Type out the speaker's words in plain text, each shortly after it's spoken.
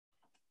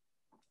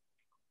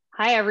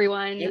Hi,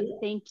 everyone.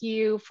 Thank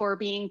you for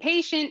being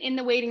patient in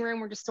the waiting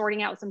room. We're just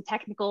sorting out some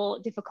technical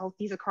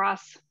difficulties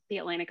across the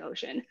Atlantic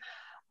Ocean,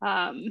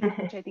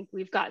 which I think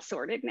we've got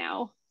sorted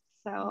now.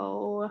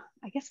 So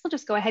I guess we'll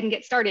just go ahead and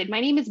get started. My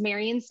name is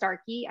Marion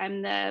Starkey.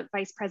 I'm the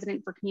Vice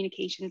President for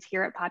Communications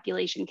here at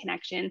Population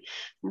Connection. I'm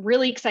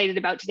really excited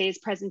about today's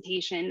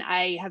presentation.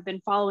 I have been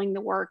following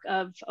the work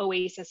of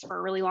OASIS for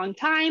a really long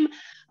time.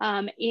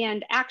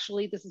 And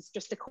actually, this is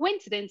just a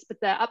coincidence, but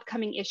the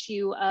upcoming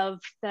issue of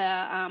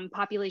the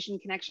Population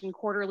Connection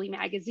Quarterly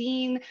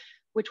magazine,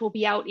 which will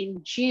be out in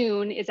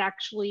June, is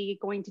actually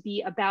going to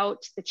be about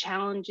the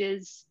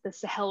challenges the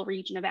Sahel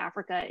region of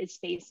Africa is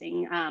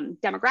facing,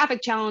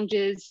 demographic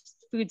challenges,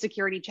 food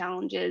security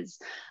challenges,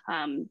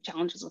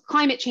 challenges with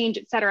climate change,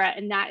 et cetera.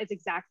 And that is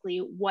exactly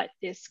what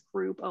this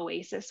group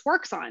OASIS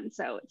works on.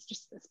 So it's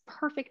just this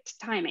perfect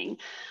timing.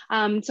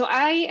 So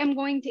I am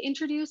going to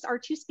introduce our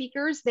two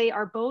speakers. They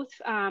are both,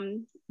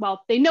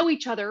 well, they know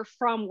each other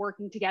from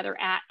working together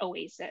at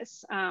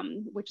OASIS,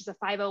 which is a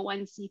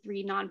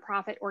 501c3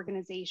 nonprofit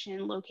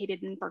organization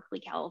located in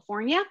Berkeley,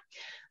 California.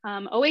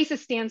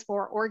 OASIS stands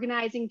for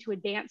Organizing to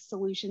Advance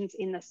Solutions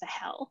in the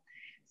Sahel.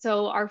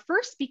 So our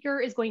first speaker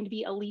is going to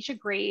be Alisha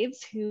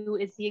Graves, who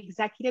is the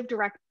Executive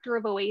Director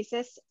of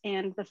OASIS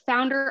and the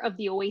founder of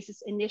the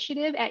OASIS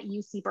Initiative at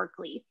UC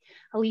Berkeley.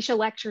 Alisha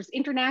lectures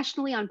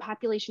internationally on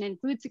population and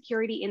food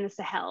security in the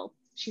Sahel.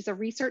 She's a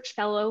research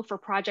fellow for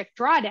Project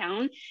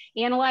Drawdown,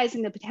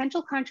 analyzing the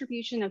potential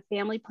contribution of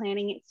family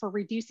planning for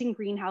reducing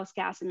greenhouse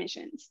gas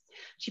emissions.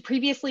 She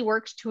previously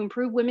worked to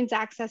improve women's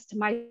access to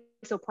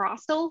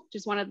misoprostol, which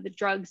is one of the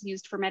drugs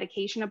used for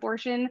medication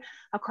abortion,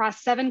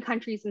 across 7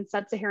 countries in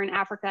sub-Saharan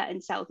Africa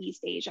and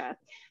Southeast Asia.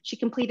 She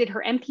completed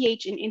her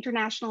MPH in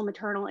International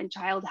Maternal and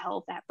Child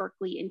Health at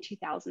Berkeley in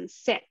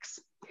 2006.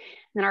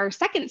 And our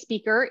second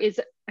speaker is,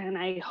 and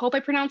I hope I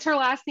pronounce her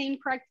last name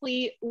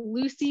correctly,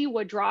 Lucie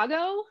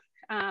Ouedraogo.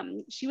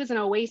 She was an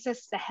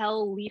OASIS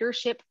Sahel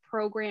Leadership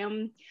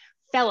Program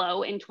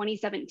Fellow in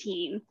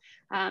 2017.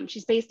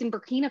 She's based in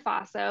Burkina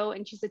Faso,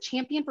 and she's a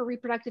champion for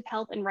reproductive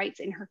health and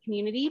rights in her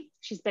community.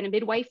 She's been a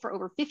midwife for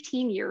over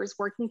 15 years,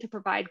 working to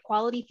provide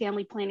quality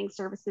family planning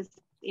services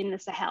in the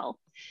Sahel.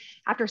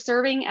 After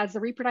serving as the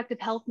reproductive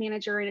health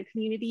manager in a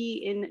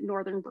community in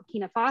northern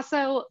Burkina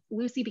Faso,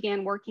 Lucie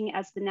began working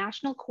as the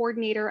national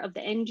coordinator of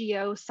the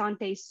NGO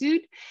Santé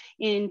Sud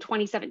in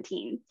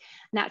 2017. And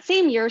that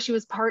same year, she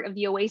was part of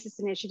the OASIS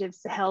Initiative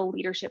Sahel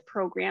Leadership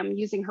Program,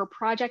 using her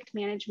project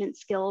management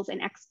skills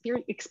and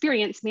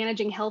experience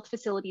managing health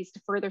facilities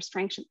to further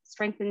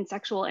strengthen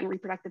sexual and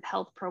reproductive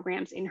health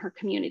programs in her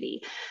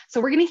community.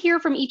 So we're going to hear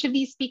from each of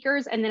these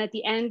speakers, and then at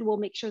the end, we'll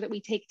make sure that we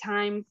take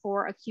time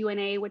for a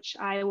Q&A, which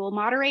I will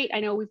moderate. I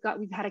know we've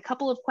had a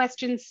couple of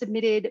questions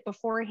submitted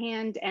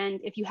beforehand, and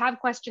if you have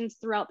questions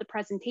throughout the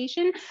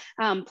presentation,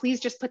 please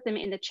just put them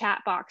in the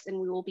chat box, and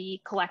we will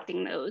be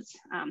collecting those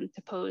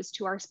to pose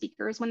to our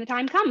speakers when the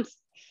time comes.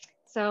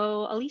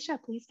 So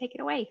Alisha, please take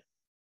it away.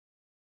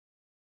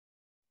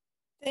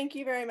 Thank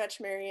you very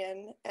much,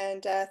 Marion,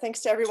 and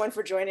thanks to everyone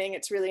for joining.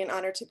 It's really an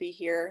honor to be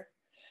here.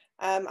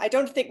 I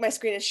don't think my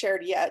screen is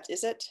shared yet,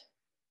 is it?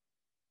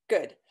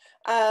 Good.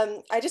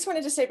 I just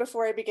wanted to say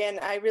before I begin,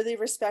 I really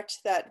respect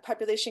that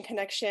Population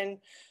Connection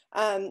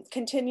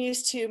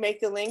continues to make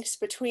the links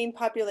between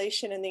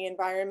population and the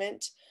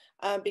environment,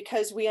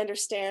 because we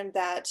understand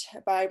that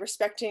by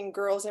respecting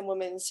girls' and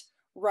women's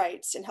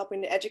rights and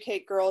helping to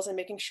educate girls and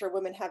making sure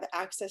women have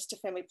access to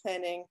family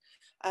planning,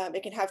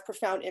 it can have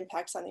profound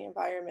impacts on the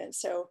environment.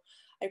 So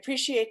I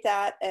appreciate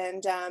that.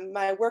 And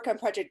my work on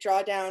Project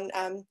Drawdown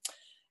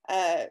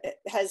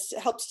has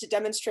helped to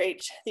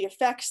demonstrate the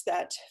effects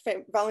that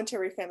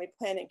voluntary family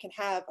planning can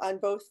have on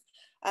both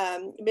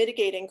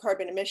mitigating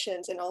carbon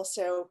emissions and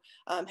also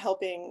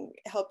helping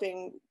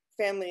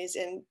families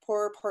in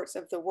poorer parts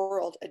of the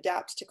world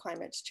adapt to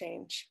climate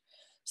change.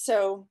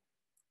 So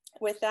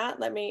with that,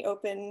 let me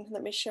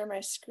share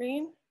my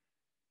screen.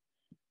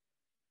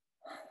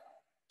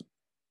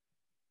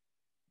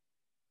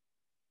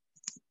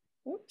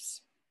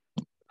 Oops.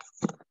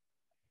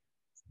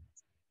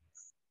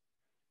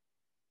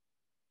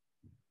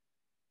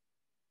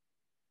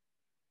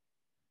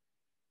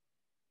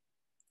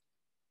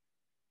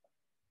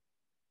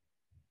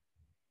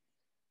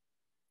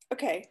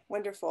 Okay,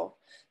 wonderful.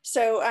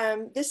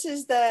 So this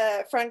is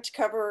the front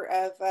cover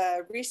of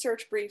a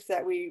research brief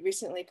that we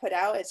recently put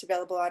out. It's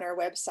available on our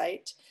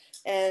website.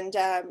 And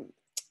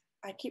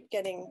I keep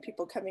getting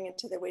people coming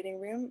into the waiting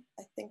room.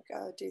 I think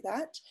I'll do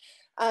that.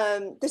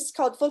 This is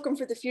called Fulcrum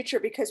for the Future,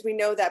 because we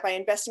know that by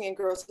investing in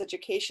girls'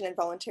 education and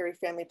voluntary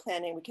family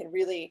planning, we can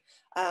really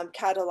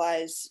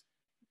catalyze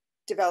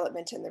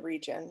development in the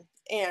region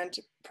and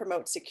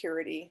promote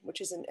security,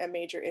 which is a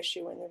major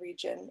issue in the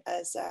region,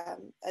 as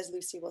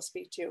Lucie will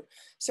speak to.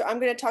 So I'm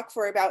going to talk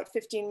for about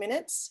 15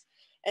 minutes,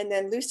 and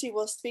then Lucie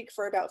will speak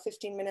for about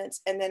 15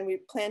 minutes, and then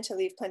we plan to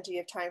leave plenty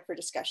of time for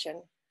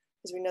discussion,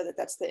 because we know that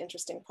that's the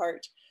interesting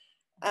part.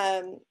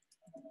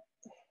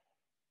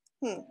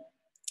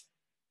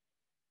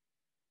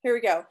 Here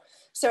we go.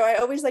 So I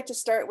always like to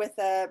start with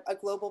a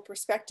global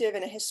perspective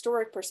and a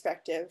historic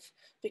perspective,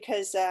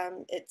 because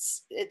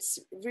it's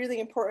really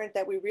important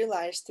that we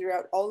realize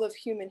throughout all of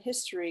human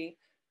history,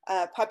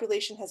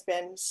 population has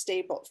been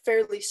stable,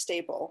 fairly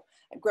stable,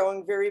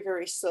 growing very,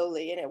 very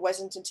slowly. And it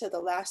wasn't until the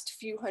last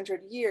few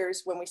hundred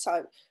years when we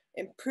saw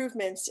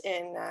improvements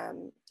in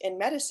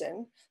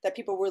medicine that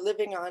people were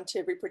living on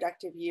to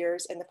reproductive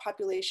years, and the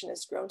population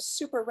has grown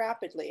super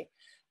rapidly.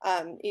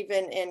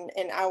 Even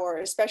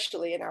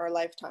especially in our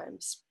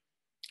lifetimes.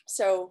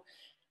 So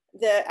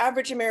the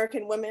average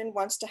American woman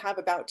wants to have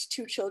about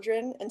 2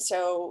 children. And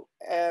so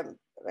an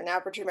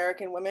average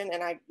American woman,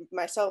 and I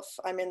myself,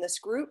 I'm in this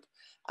group,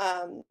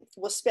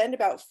 will spend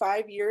about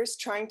 5 years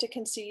trying to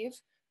conceive,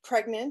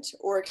 pregnant,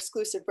 or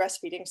exclusive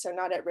breastfeeding, so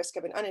not at risk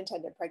of an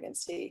unintended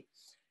pregnancy.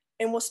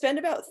 And we'll spend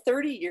about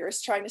 30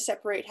 years trying to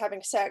separate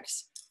having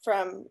sex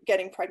from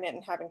getting pregnant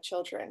and having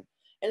children.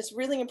 And it's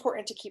really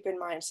important to keep in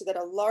mind, so that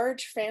a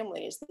large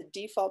family is the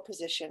default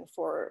position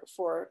for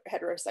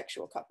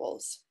heterosexual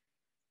couples.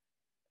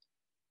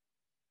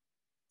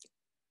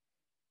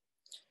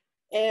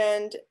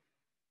 And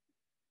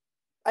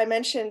I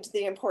mentioned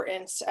the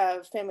importance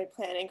of family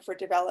planning for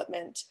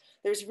development.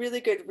 There's really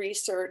good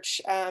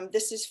research.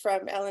 This is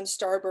from Ellen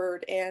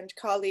Starbird and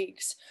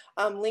colleagues,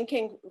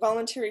 linking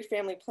voluntary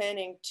family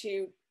planning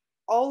to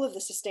all of the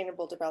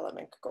Sustainable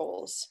Development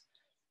Goals.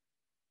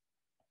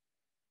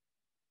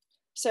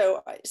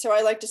 So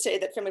I like to say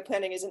that family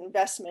planning is an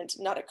investment,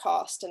 not a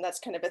cost. And that's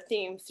kind of a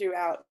theme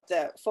throughout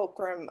the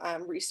Fulcrum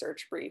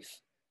research brief.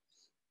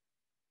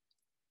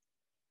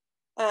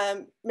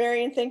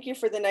 Marion, thank you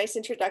for the nice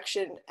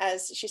introduction.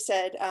 As she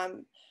said,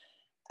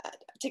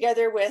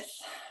 together with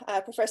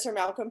Professor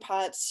Malcolm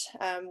Potts,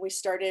 we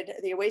started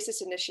the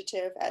OASIS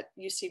initiative at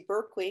UC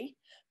Berkeley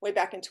way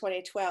back in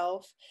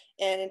 2012.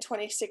 And in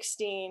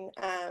 2016,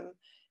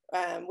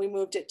 we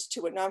moved it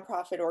to a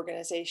nonprofit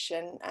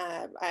organization.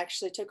 I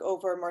actually took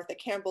over Martha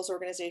Campbell's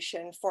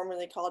organization,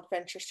 formerly called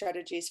Venture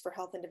Strategies for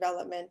Health and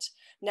Development,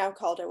 now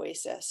called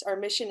OASIS. Our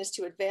mission is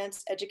to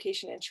advance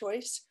education and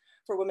choice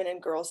for women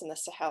and girls in the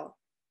Sahel.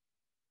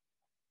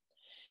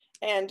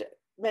 And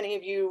many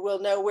of you will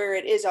know where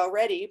it is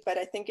already, but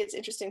I think it's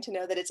interesting to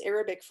know that it's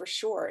Arabic for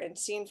shore. And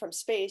seen from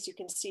space, you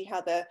can see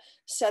how the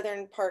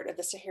southern part of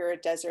the Sahara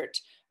Desert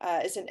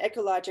is an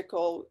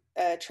ecological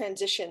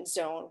transition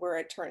zone where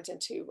it turns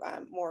into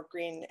more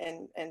green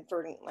and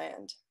verdant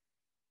land.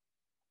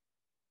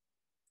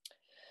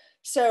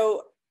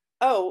 So,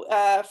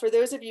 for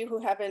those of you who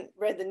haven't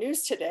read the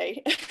news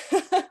today,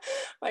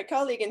 my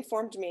colleague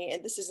informed me,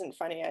 and this isn't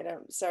funny,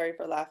 sorry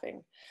for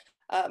laughing.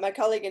 My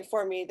colleague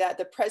informed me that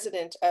the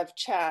president of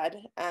Chad,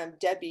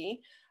 Deby,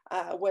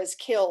 was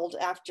killed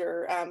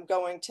after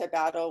going to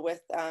battle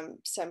with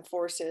some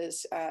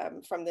forces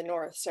from the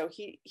north. So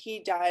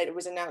he died. It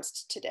was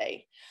announced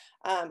today.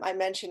 I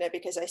mention it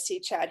because I see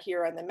Chad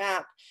here on the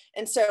map.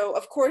 And so,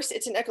 of course,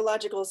 it's an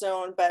ecological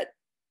zone, but,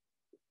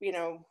 you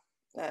know,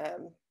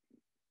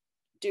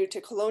 due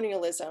to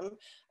colonialism,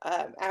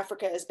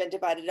 Africa has been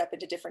divided up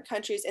into different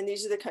countries, and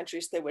these are the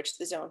countries through which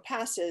the zone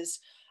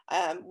passes.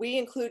 We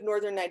include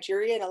northern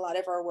Nigeria in a lot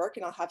of our work,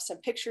 and I'll have some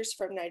pictures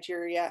from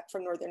Nigeria,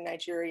 from northern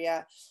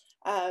Nigeria.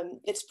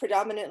 It's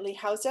predominantly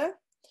Hausa,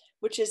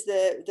 which is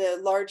the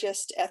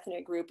largest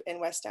ethnic group in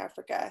West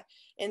Africa.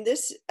 And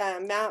this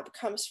map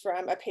comes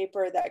from a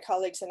paper that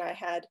colleagues and I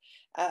had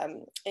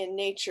in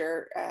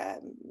Nature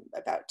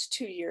about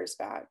 2 years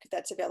back.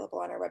 That's available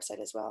on our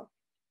website as well.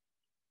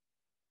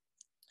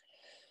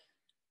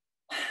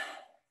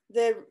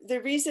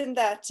 The reason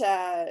that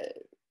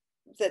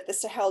that the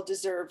Sahel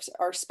deserves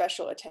our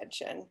special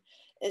attention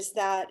is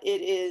that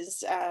it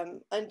is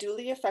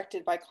unduly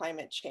affected by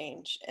climate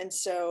change. And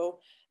so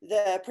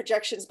the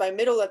projections by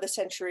middle of the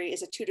century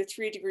is a 2 to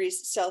 3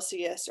 degrees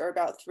Celsius, or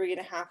about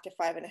 3.5 to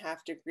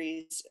 5.5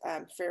 degrees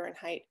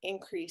Fahrenheit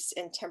increase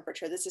in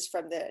temperature. This is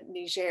from the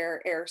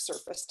Niger air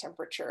surface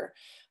temperature,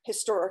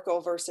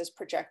 historical versus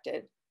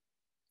projected.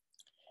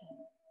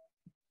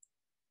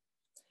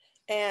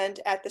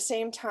 And at the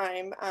same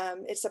time,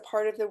 it's a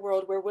part of the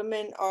world where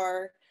women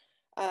are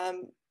have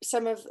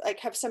some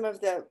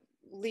of the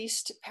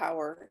least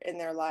power in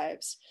their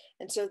lives.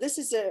 And so this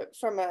is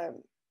from a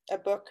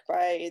book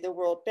by the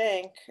World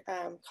Bank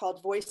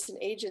called Voice and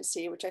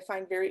Agency, which I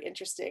find very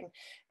interesting.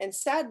 And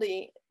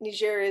sadly,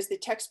 Niger is the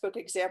textbook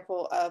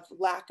example of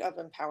lack of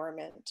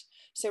empowerment.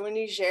 So in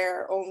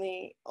Niger,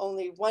 only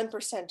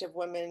 1% of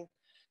women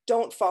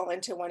don't fall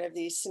into one of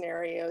these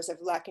scenarios of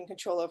lacking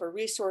control over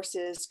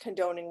resources,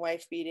 condoning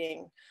wife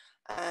beating,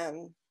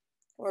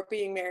 or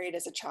being married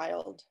as a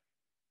child.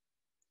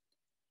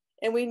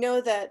 And we know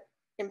that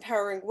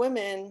empowering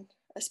women,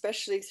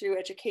 especially through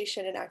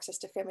education and access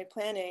to family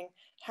planning,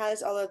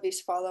 has all of these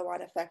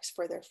follow-on effects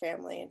for their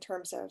family in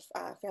terms of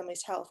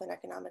family's health and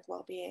economic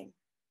well-being.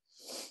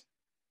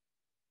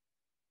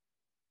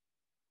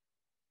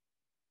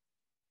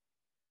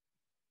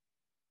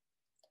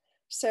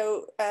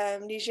 So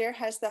Niger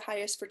has the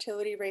highest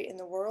fertility rate in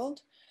the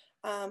world.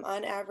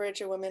 On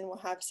average, a woman will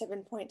have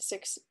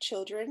 7.6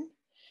 children.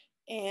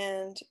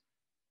 And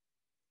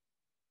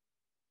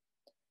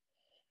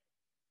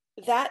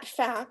That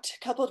fact,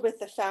 coupled with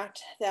the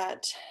fact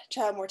that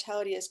child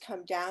mortality has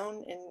come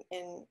down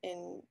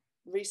in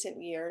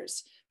recent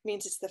years,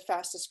 means it's the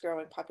fastest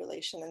growing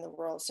population in the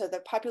world. So the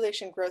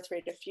population growth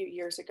rate a few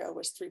years ago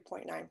was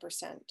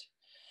 3.9%.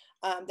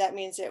 That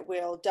means it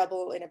will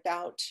double in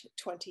about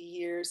 20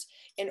 years.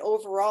 And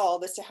overall,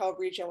 the Sahel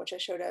region, which I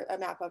showed a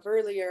map of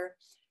earlier,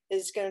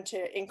 is going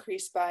to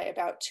increase by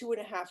about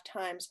 2.5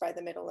 times by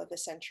the middle of the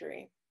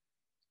century.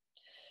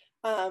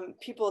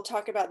 People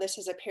talk about this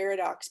as a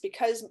paradox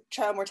because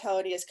child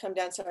mortality has come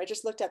down. So I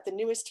just looked at the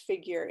newest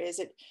figure is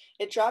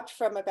it dropped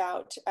from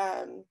about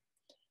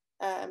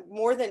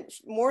more than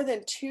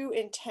 2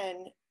 in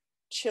 10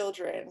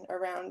 children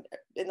around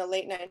in the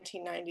late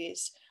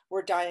 1990s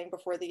were dying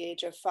before the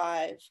age of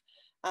 5.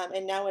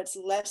 And now it's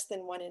less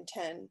than 1 in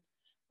 10,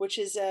 which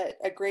is a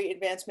great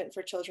advancement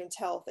for children's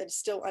health and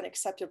still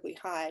unacceptably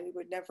high. We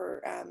would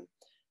never,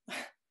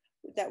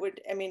 that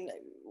would, I mean,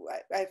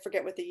 I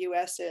forget what the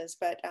US is,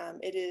 but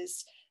it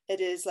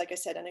is, like I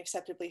said,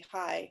 unacceptably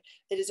high.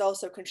 It is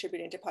also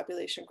contributing to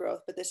population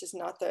growth, but this is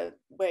not the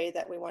way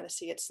that we want to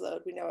see it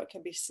slowed. We know it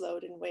can be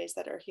slowed in ways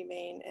that are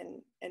humane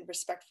and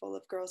respectful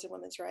of girls' and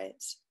women's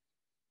rights.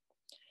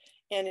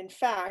 And in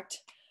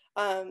fact,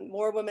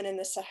 more women in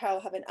the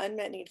Sahel have an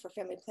unmet need for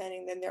family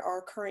planning than there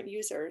are current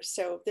users.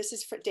 So this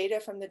is for data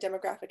from the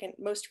demographic and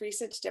most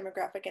recent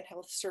demographic and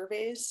health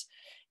surveys.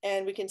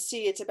 And we can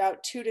see it's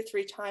about 2 to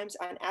 3 times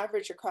on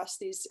average across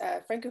these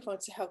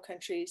Francophone Sahel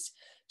countries,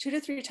 2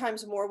 to 3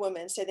 times more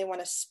women say they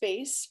want to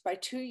space by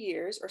 2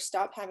 years or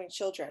stop having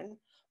children,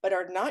 but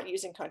are not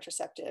using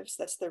contraceptives,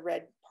 that's the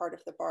red part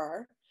of the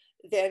bar,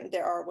 than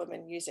there are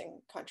women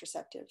using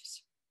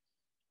contraceptives.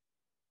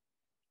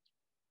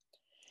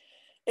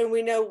 And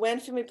we know when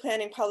family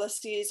planning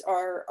policies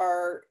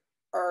are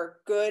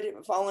good,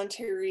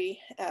 voluntary,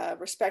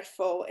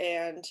 respectful,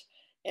 and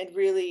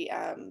really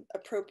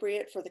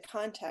appropriate for the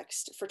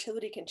context,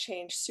 fertility can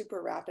change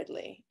super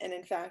rapidly. And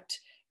in fact,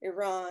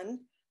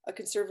 Iran, a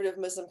conservative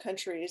Muslim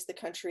country, is the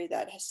country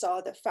that saw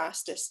the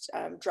fastest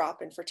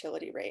drop in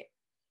fertility rate.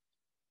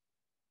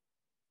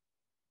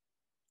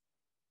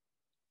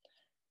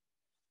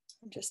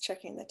 I'm just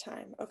checking the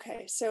time.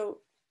 Okay, so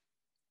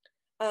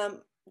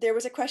there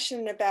was a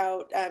question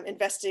about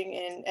investing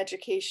in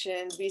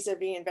education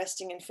vis-a-vis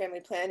investing in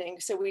family planning.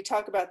 So we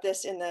talk about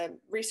this in the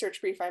research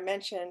brief I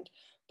mentioned,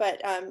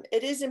 but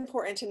it is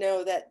important to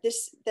know that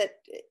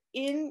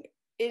in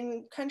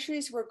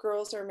countries where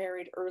girls are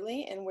married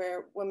early and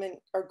where women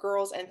or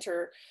girls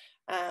enter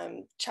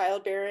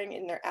childbearing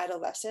in their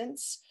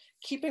adolescence,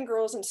 keeping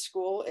girls in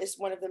school is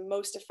one of the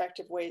most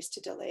effective ways to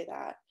delay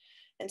that.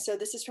 And so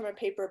this is from a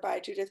paper by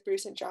Judith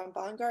Bruce and John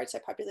Bongartz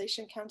at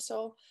Population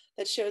Council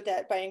that showed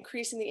that by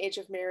increasing the age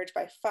of marriage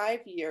by 5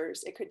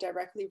 years, it could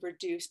directly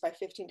reduce by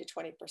 15 to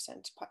 20%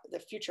 the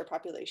future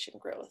population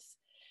growth.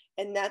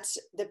 And that's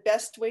the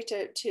best way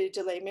to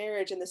delay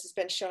marriage. And this has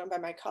been shown by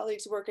my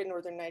colleagues' work in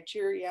Northern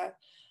Nigeria.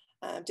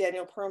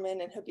 Daniel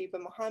Perlman and Habiba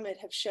Mohammed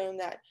have shown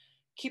that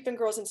keeping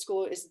girls in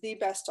school is the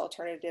best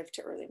alternative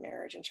to early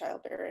marriage and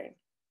childbearing.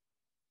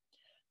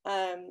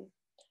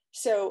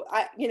 So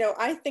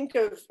I think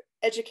of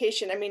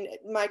education. I mean,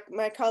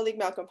 my colleague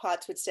Malcolm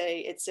Potts would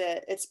say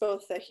it's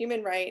both a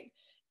human right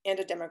and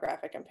a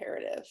demographic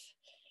imperative.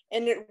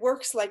 And it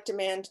works like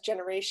demand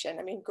generation.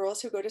 I mean,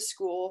 girls who go to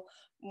school,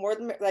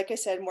 like I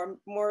said,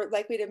 more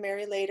likely to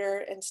marry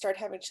later and start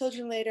having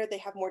children later. They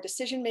have more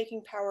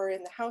decision-making power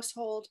in the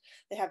household.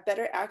 They have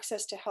better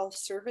access to health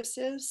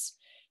services,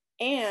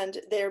 and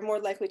they're more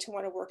likely to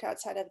want to work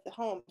outside of the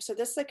home. So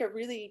this is like a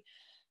really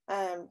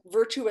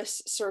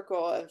virtuous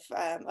circle of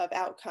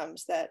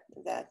outcomes that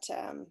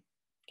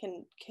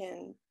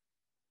can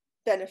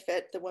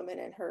benefit the woman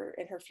and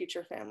her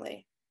future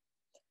family.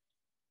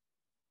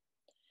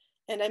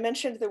 And I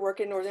mentioned the work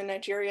in Northern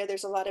Nigeria.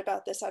 There's a lot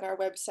about this on our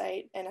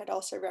website, and I'd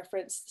also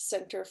reference the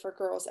Center for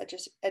Girls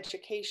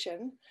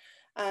Education.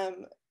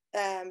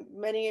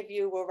 Many of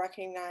you will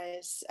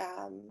recognize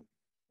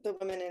the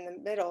woman in the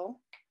middle,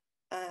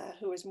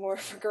 who was more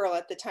of a girl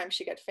at the time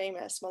she got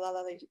famous,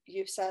 Malala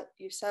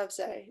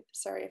Yousafzai.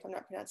 Sorry if I'm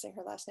not pronouncing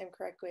her last name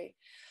correctly.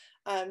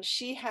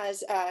 She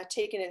has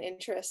taken an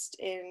interest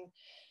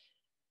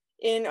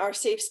in our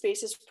Safe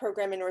Spaces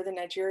program in Northern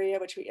Nigeria,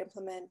 which we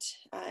implement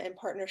in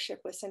partnership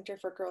with Center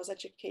for Girls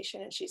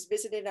Education. And she's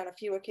visited on a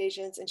few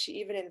occasions, and she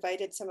even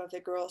invited some of the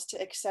girls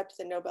to accept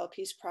the Nobel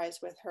Peace Prize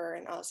with her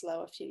in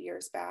Oslo a few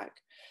years back.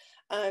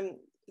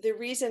 The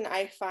reason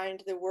I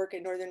find the work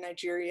in Northern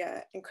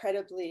Nigeria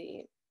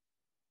incredibly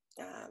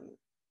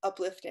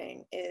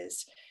uplifting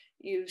is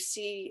you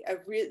see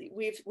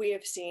we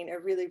have seen a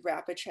really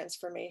rapid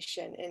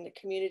transformation in the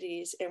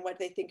communities and what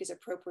they think is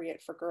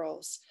appropriate for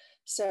girls.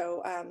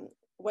 So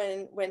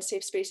when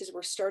Safe Spaces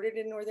were started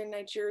in Northern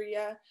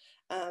Nigeria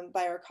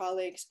by our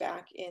colleagues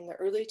back in the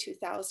early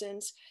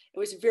 2000s, it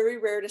was very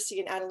rare to see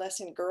an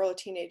adolescent girl, a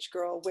teenage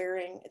girl,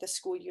 wearing the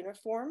school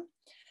uniform.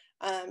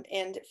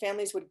 And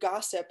families would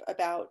gossip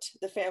about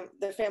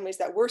the families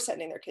that were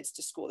sending their kids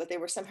to school, that they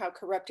were somehow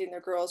corrupting their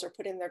girls or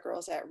putting their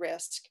girls at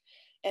risk.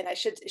 And I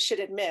should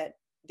admit,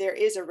 there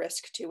is a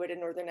risk to it in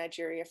northern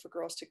Nigeria for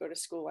girls to go to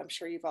school. I'm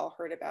sure you've all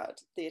heard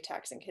about the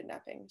attacks and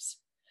kidnappings.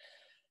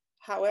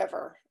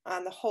 However,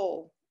 on the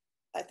whole,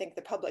 I think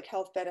the public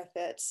health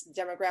benefits,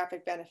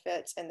 demographic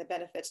benefits, and the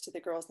benefits to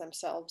the girls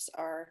themselves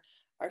are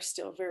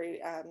still very,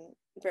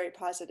 very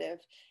positive.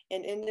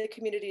 And in the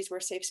communities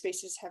where safe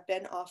spaces have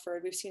been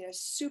offered, we've seen a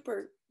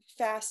super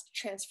fast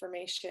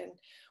transformation.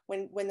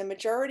 When the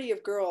majority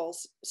of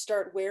girls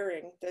start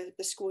wearing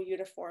the school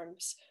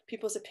uniforms,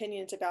 people's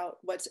opinions about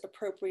what's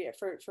appropriate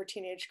for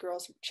teenage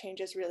girls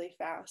changes really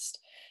fast.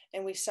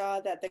 And we saw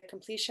that the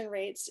completion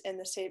rates and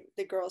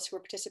the girls who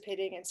were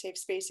participating in safe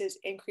spaces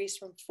increased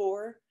from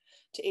 4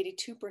 to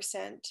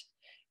 82%.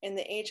 And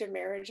the age of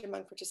marriage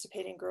among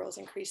participating girls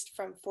increased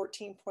from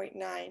 14.9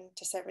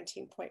 to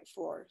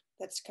 17.4.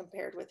 That's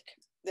compared with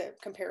the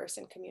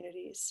comparison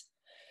communities.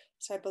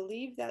 So I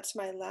believe that's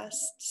my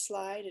last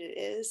slide. It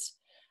is.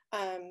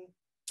 Oh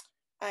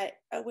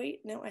wait,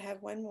 no, I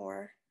have one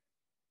more.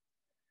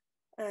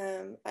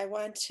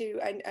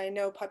 I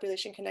know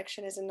Population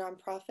Connection is a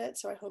nonprofit,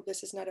 so I hope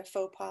this is not a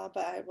faux pas,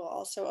 but I will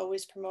also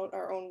always promote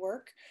our own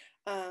work.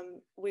 Our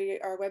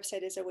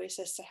website is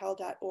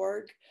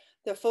oasissahel.org.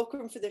 The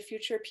Fulcrum for the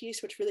Future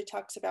piece, which really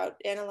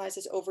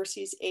analyzes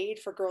overseas aid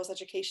for girls'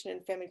 education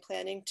and family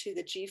planning to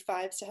the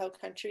G5 Sahel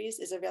countries,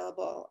 is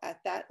available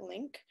at that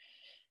link.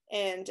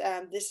 And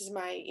this is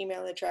my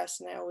email address,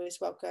 and I always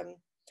welcome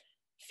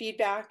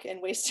feedback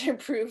and ways to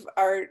improve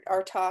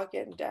our talk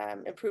and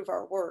improve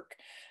our work.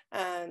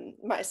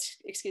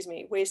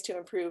 Ways to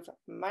improve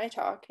my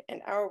talk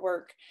and our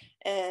work.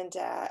 And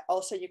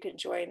also you can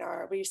join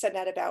we send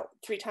out about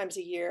 3 times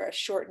a year, a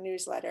short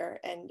newsletter.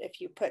 And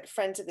if you put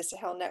Friends of the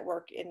Sahel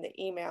Network in the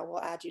email,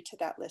 we'll add you to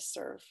that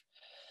listserv.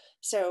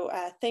 So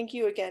thank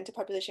you again to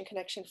Population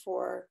Connection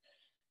for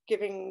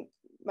giving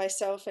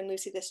myself and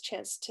Lucie this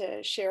chance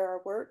to share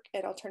our work.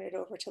 And I'll turn it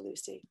over to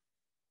Lucie.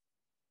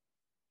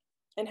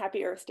 And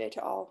happy Earth Day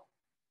to all.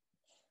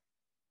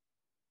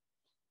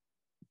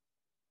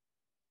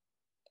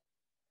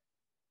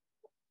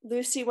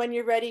 Lucie, when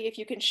you're ready, if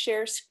you can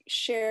share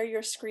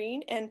your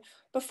screen. And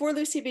before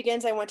Lucie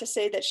begins, I want to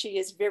say that she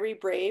is very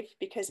brave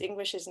because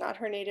English is not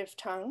her native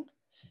tongue,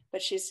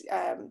 but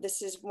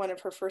this is one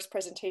of her first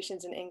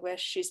presentations in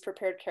English. She's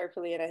prepared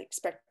carefully, and I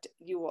expect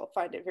you will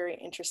find it very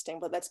interesting,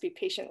 but let's be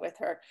patient with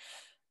her.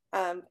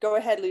 Go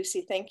ahead,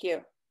 Lucie, thank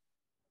you.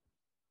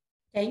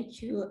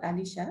 Thank you,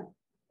 Alisha.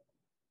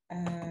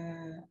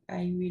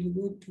 I will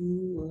go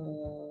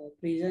to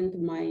present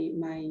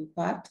my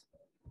part.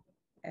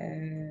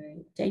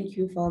 Thank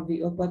you for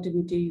the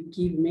opportunity you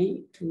give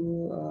me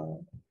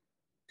to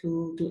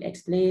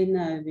explain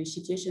the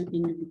situation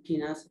in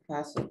Burkina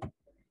Faso.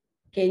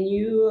 Can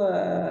you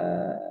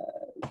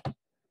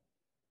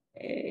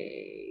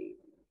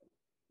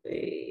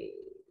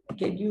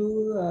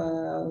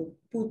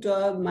put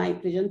my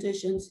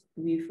presentations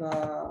with?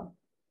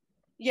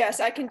 Yes,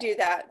 I can do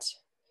that.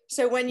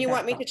 So when you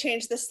want me to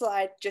change the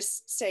slide,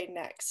 just say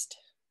next.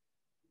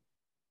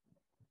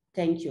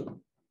 Thank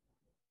you.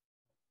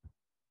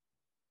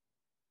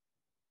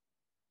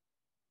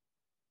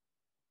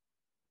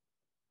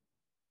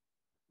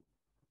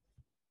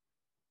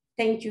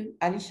 Thank you,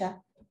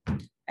 Alisha.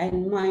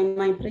 And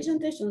my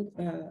presentation,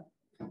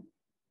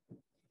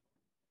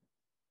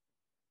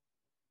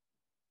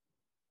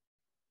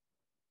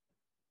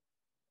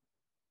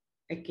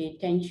 okay,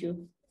 thank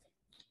you.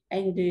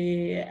 And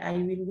I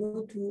will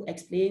go to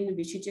explain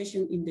the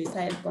situation in the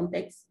Sahel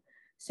context,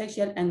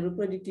 sexual and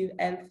reproductive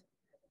health,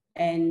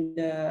 and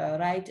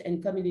right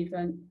and family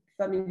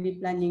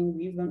planning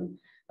within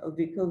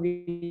the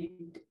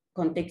COVID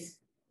context.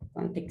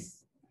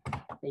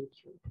 Thank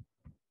you.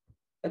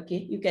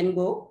 Okay, you can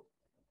go.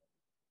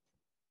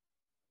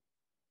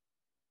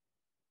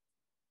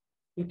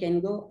 You can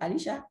go,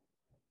 Alisha.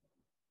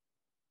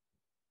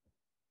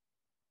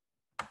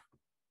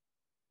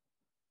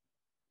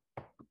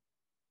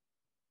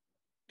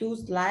 Two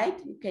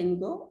slides, you can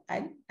go,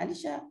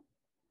 Alisha.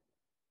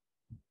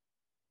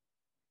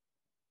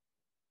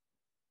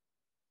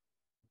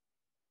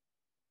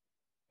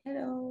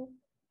 Hello.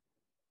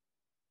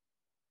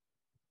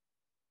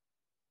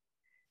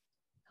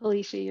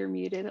 Alisha, you're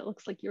muted. It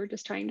looks like you were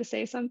just trying to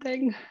say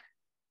something.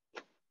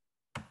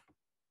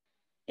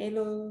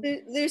 Hello.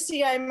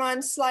 Lucie, I'm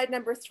on slide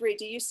number 3.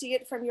 Do you see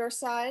it from your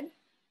side?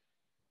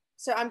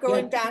 So I'm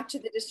going back to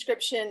the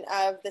description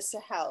of the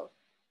Sahel.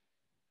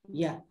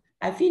 Yeah,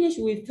 I finished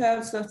with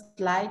first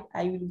slide.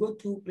 I will go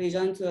to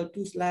present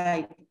 2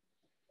 slides.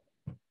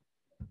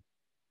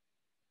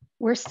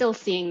 We're still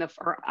seeing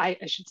I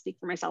should speak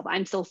for myself.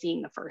 I'm still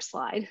seeing the first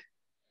slide.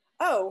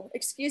 Oh,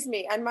 excuse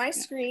me. On my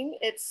screen,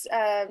 it's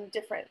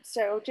different.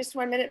 So just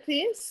 1 minute,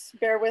 please.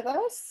 Bear with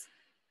us.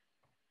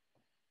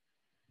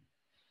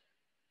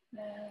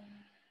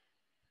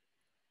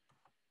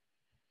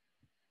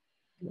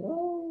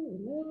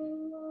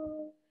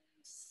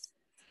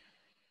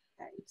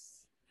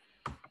 Nice.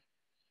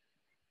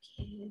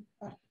 Okay,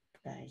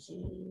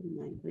 partager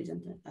my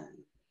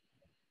presentation.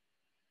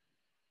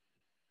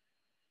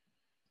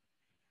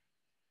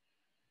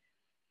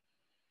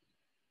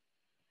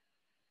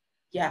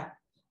 Yeah,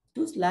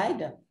 two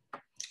slide.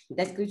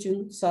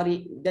 Description.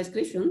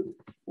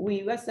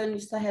 Western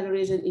Sahel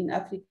region in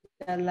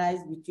Africa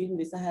lies between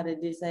the Sahara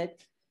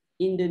Desert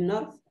in the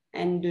north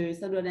and the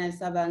southern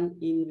savanna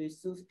in the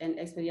south and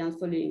experience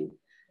following.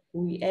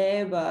 We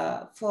have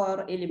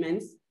 4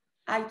 elements: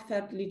 high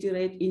fertility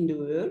rate in the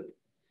world,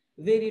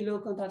 very low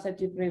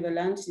contraceptive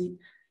prevalence,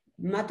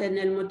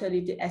 maternal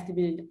mortality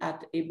estimated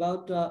at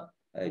about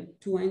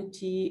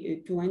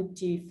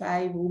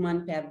 25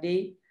 women per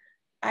day,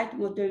 high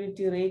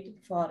mortality rate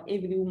for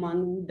every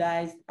woman who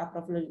dies,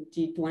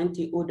 approximately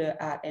 20 other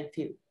are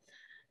infant.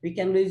 We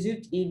can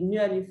result in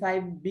nearly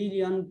 $5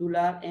 billion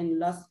in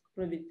lost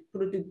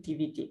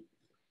productivity.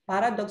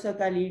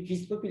 Paradoxically,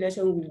 this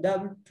population will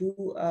double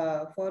to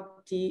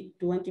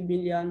 20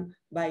 million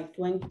by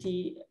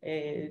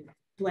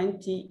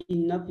 2020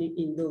 in nothing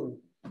in those.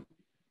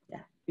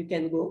 Yeah, you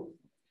can go.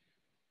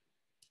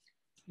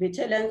 The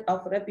challenge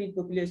of rapid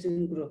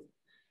population growth.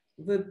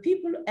 The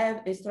people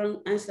have a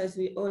strong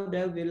ancestry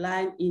order the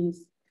land in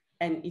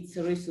and its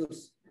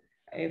resource.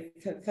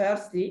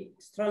 Firstly,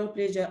 strong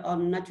pressure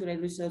on natural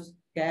resources,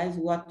 gas,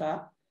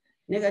 water,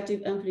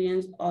 negative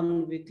influence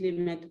on the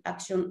climate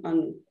action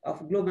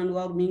of global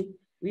warming,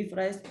 with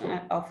risk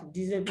of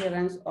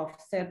disappearance of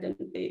certain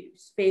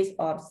space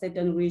or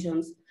certain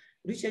regions,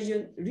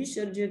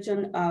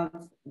 resurgence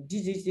of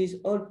diseases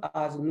old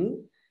as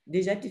new,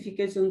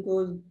 desertification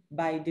caused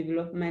by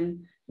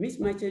development,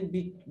 mismatches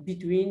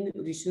between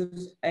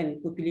resources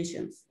and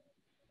populations.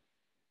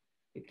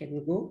 You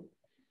can go.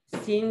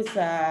 Since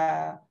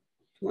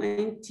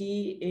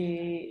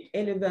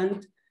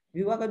 2011,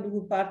 the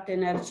Ouedraogo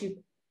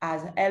partnership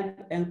has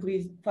helped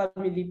increase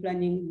family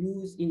planning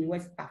use in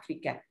West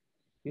Africa.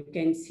 You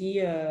can see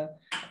in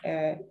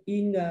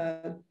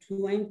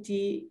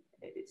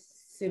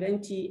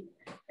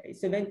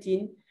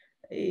 2017,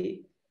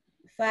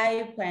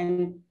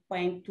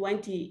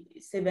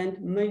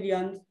 5.27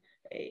 million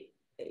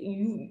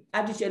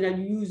additional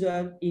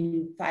users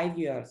in 5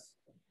 years.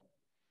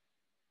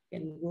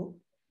 Can we go?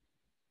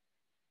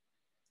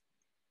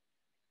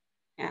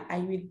 I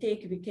will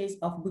take the case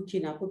of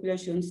Burkina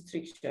population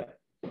structure.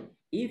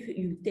 If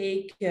you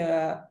take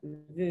the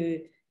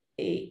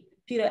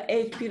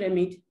age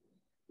pyramid,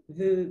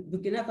 the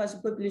Burkina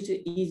Faso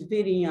population is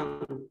very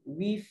young,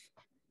 with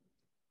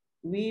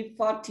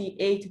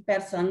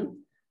 48%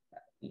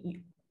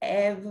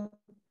 have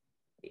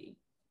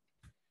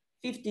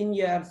 15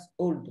 years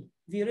old.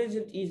 The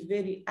result is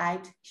very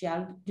high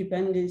child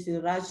dependency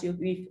ratio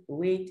with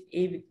weight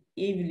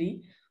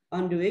heavily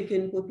on the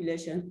working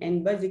population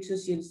and basic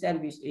social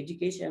service,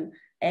 education,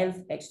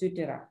 health,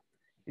 etc.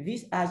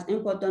 This has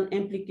important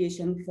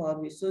implications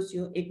for the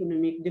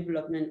socio-economic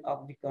development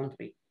of the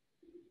country.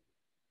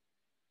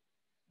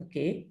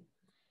 Okay.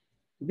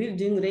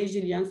 Building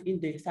resilience in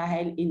the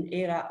Sahel in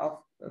era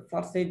of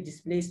forced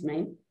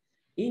displacement.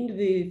 In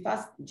the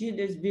past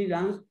GDS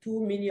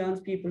 2 million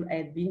people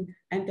have been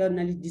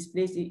internally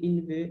displaced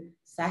in the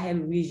Sahel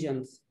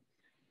regions.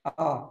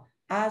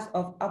 As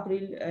of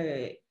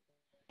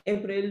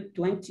April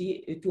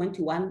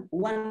 2021,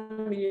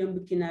 1 million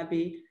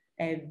Burkinabe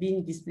have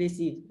been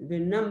displaced. The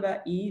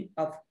number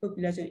of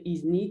population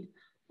is need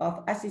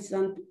of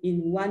assistance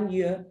in 1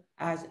 year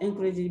has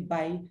increased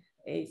by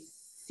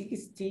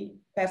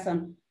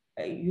 60%.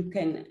 You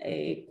can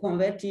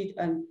convert it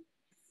and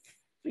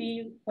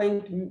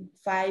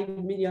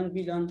 3.5 billion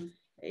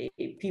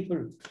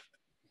people.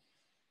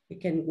 We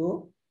can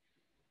go.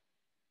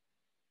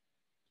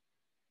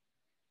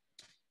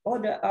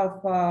 Order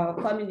of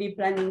family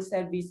planning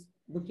service,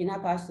 Burkina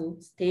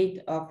Faso, state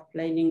of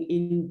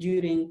planning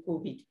during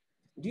COVID.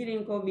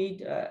 During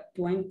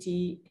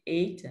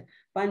COVID-28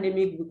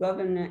 pandemic, the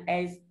government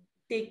has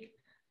taken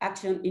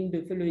action in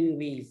the following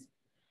ways.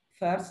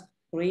 First,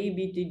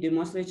 prohibited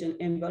demonstration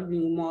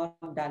involving more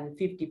than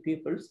 50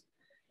 people,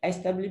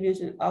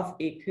 establishment of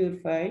a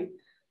curfew,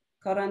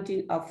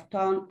 quarantine of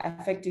towns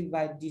affected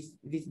by this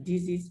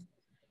disease,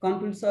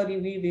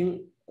 compulsory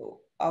wearing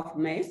of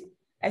masks,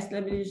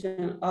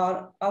 establishment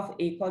of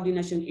a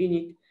coordination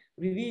unit,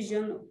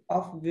 revision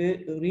of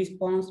the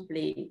response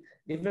plan,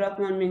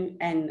 development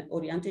and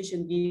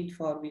orientation guide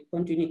for the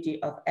continuity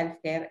of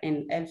healthcare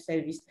and health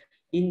service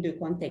in the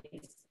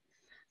context.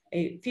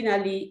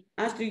 Finally,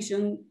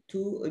 instruction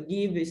to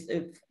give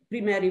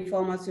primary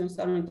formation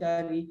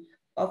sanitary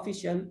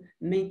official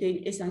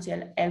maintain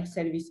essential health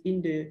service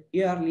in the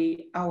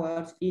early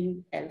hours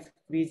in health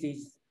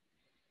crisis.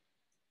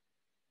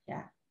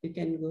 Yeah, you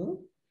can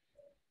go.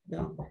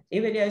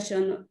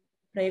 Evaluation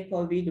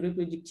pre-COVID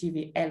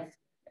reproductive health,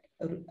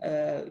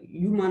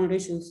 human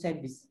resource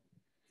service.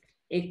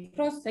 A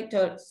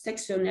cross-sector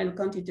sectional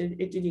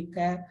quantitative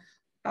care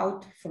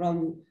out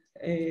from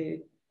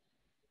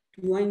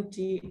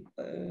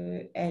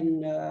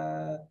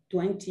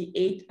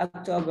 28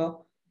 October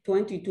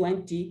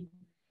 2020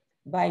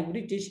 by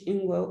British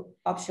Ingo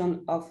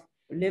option of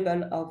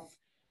level of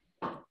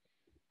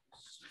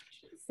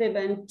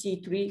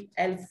 73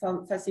 health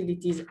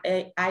facilities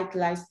at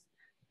class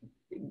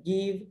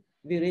give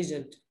the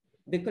result.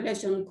 The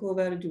collection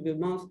covered the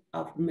months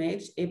of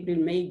March, April,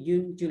 May,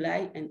 June,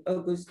 July, and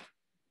August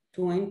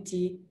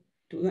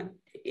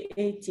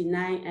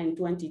 2089 and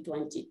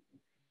 2020.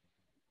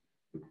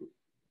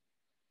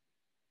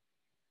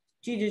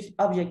 Studies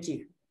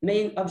objective,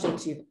 main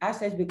objective,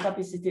 assess the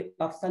capacity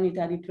of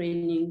sanitary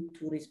training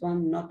to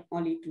respond not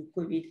only to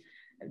COVID,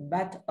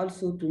 but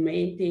also to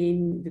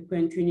maintain the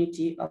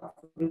continuity of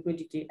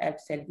reproductive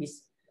health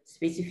service.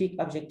 Specific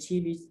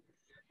objectives,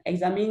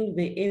 examine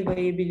the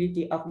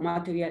availability of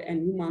material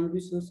and human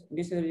resources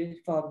necessary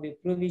for the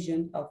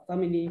provision of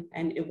family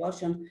and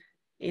abortion,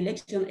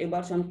 election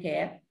abortion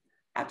care,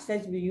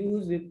 access the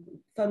use of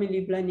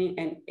family planning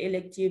and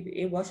elective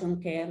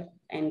abortion care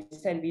and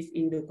service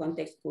in the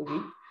context of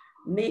COVID,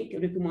 make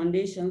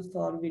recommendations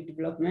for the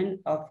development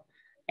of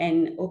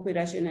an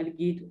operational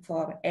guide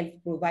for health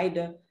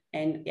provider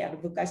and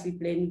advocacy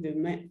plan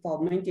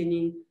for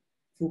maintaining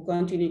full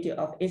continuity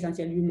of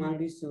essential human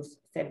resource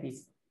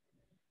service.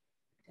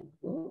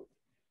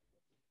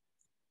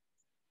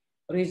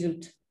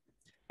 Result,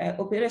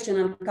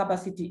 operational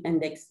capacity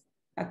index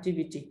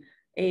activity.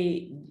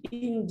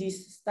 In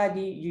this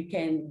study, you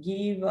can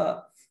give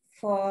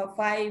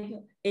 5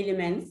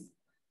 elements.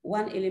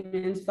 1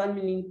 element,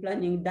 family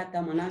planning,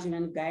 data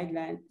management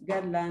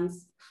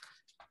guidelines,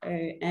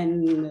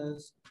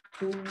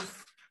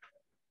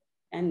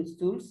 and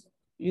tools.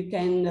 You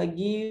can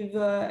give,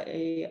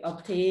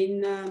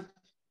 obtain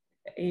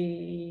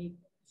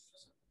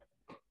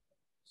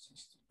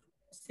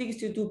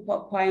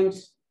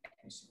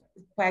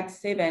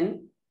 62.7,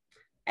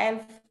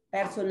 health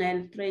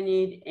personnel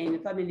trained in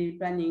family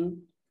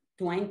planning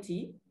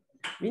 20,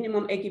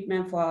 minimum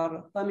equipment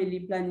for family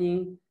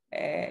planning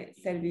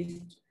service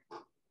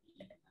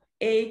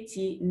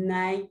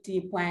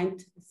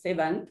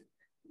 90.7,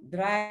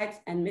 drugs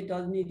and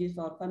methods needed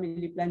for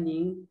family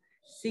planning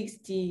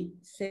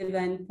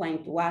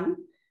 67.1,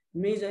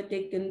 measures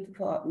taken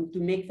to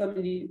make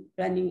family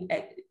planning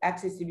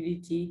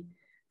accessibility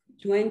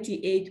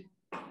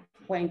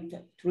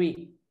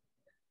 28.3.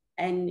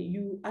 And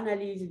you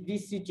analyze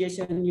this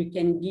situation, you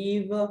can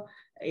give a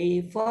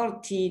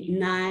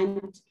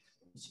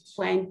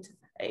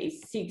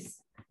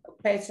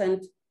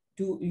 49.6%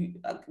 to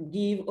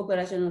give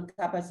operational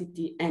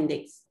capacity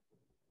index.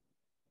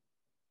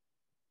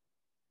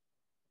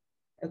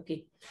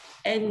 Okay,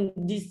 and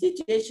these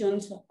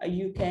situations,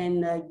 you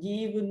can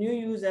give new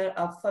user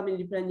of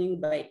family planning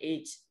by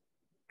age.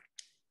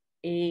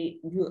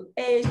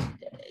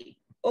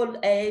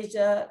 Old age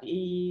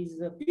is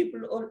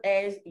people old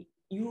age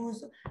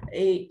use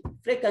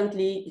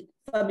frequently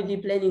family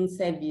planning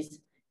service.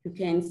 You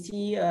can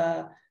see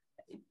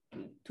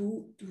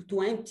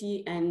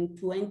 20 and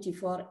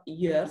 24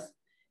 years,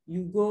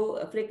 you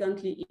go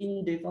frequently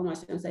in the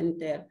formation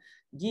center,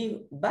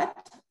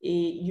 but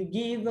you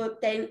give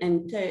 10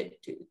 and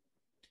 30,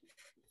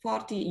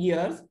 40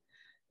 years,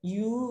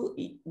 you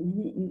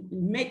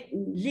make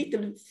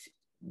little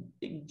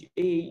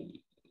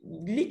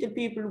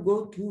people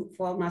go to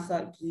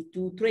pharmacy,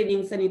 to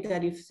training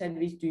sanitary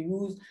service to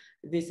use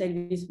the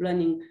service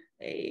planning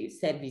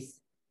service.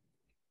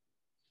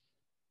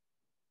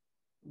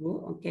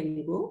 Go,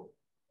 can go.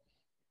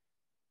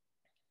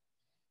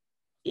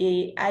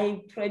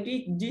 I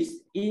predict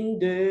this in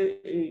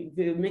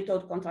the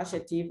method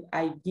contraceptive.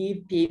 I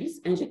give pills,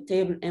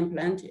 injectable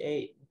implant,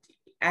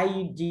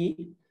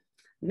 IUD,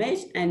 March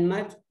and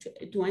March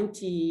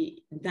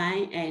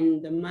 29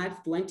 and March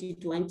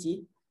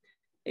 2020.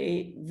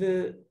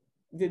 The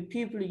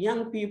people,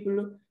 young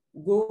people,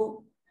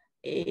 go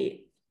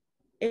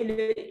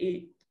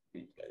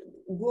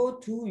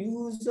to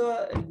use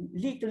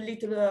little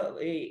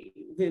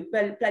the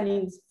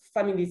planning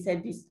family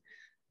service,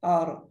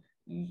 or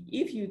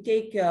if you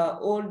take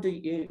all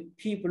the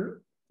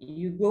people,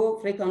 you go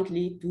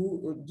frequently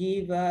to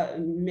give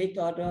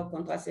method of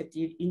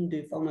contraceptive in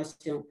the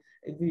formation,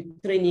 the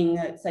training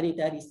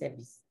sanitary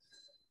service.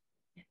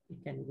 You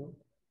can go.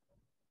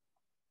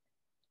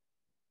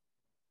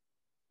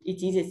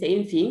 It is the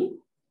same thing.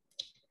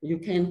 You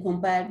can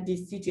compare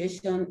this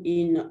situation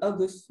in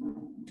August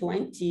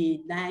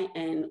 29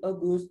 and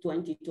August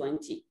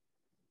 2020.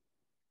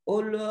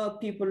 All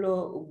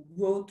people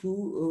go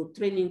to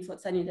training for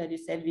sanitary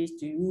service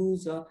to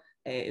use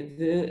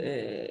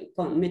the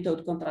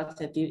method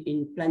contraceptive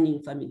in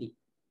planning family.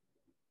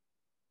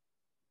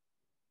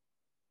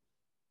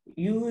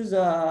 Use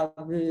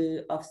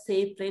of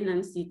safe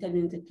pregnancy,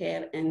 maternity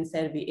care, and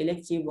service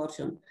elective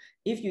abortion.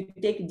 If you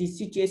take this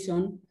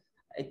situation,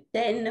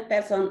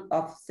 10%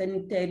 of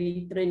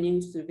sanitary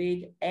training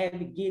surveyed have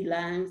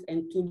guidelines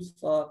and tools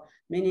for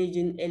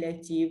managing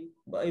elective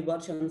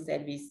abortion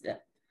service.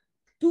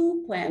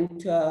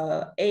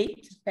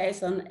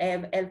 2.8%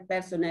 have health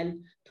personnel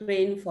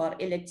trained for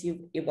elective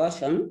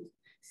abortion.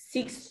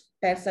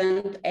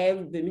 6%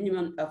 have the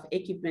minimum of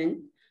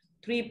equipment.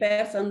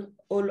 3%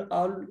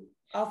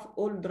 of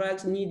all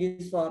drugs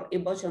needed for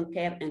abortion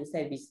care and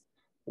service.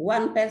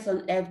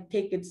 1% have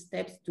taken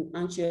steps to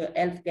ensure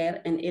healthcare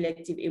and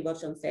elective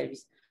abortion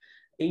service.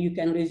 You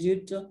can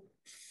result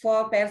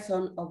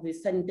 4% of the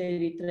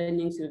sanitary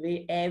training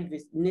survey have the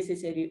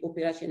necessary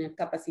operational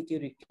capacity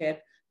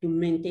required to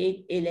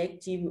maintain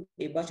elective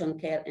abortion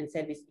care and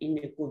service in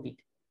the COVID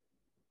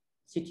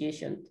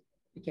situation.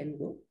 We can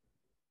go.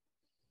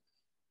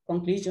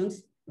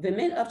 Conclusions. The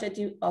main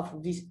objective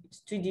of this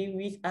study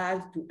was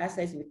to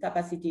assess the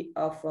capacity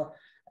of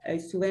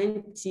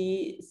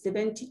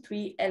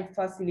 73 health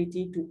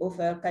facilities to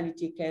offer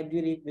quality care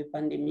during the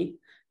pandemic,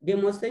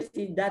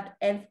 demonstrated that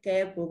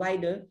healthcare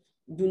providers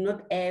do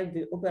not have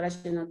the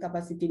operational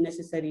capacity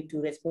necessary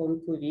to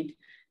respond to COVID,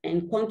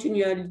 and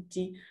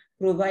continually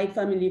provide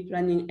family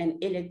planning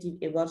and elective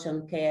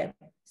abortion care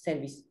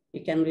service.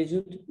 It can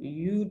result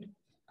in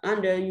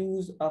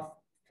underuse of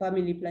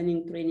family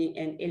planning training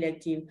and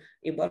elective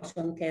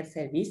abortion care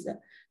service.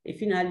 And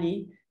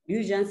finally,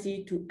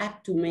 urgency to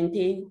act to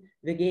maintain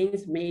the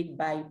gains made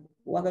by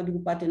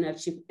Ouedraogo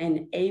partnership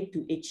and aim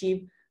to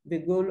achieve the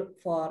goal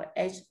for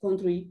each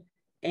country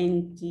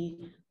in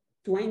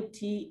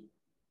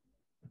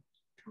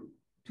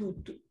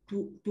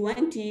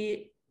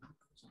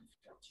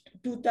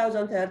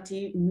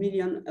 2030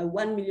 million,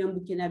 1 million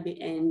Burkina Faso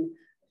and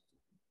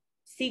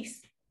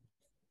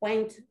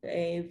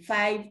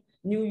 6.5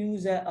 new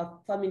users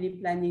of family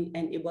planning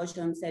and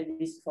abortion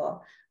service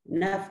for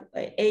 9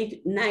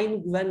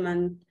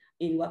 government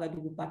in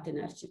Ouedraogo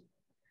partnership.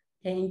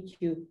 Thank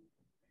you.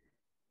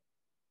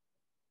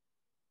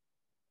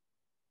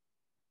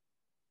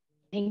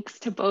 Thanks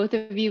to both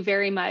of you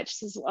very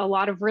much. This is a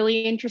lot of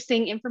really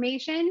interesting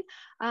information.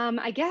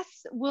 I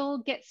guess we'll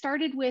get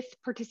started with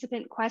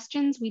participant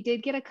questions. We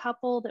did get a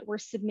couple that were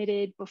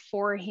submitted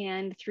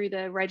beforehand through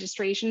the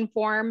registration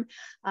form,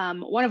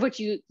 one of which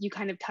you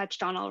kind of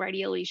touched on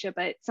already, Alisha,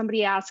 but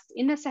somebody asked,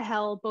 in the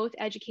Sahel, both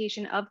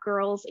education of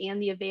girls and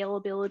the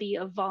availability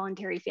of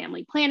voluntary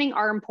family planning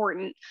are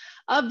important.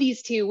 Of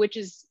these two, which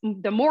is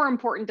the more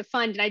important to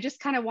fund? And I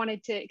just kind of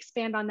wanted to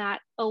expand on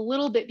that a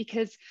little bit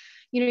because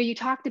you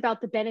talked about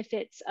the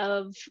benefits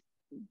of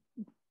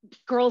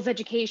girls'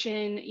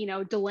 education,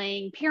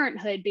 delaying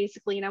parenthood,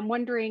 basically. And I'm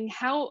wondering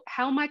how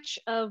much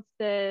of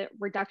the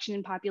reduction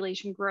in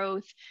population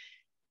growth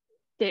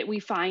that we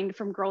find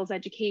from girls'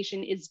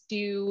 education is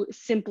due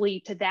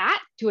simply to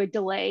that, to a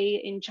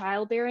delay in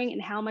childbearing,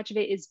 and how much of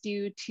it is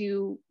due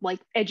to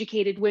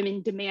educated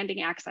women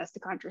demanding access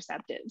to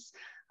contraceptives?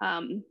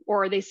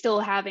 Or are they still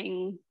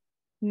having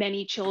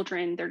many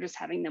children, they're just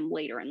having them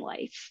later in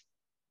life?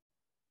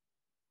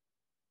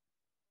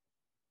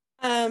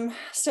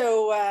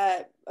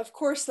 Of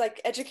course,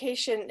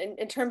 education,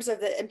 in terms of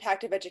the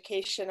impact of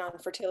education on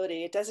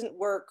fertility, it doesn't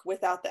work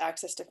without the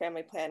access to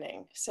family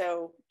planning.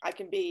 So I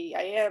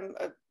am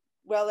a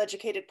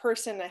well-educated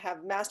person, I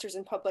have master's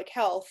in public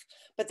health,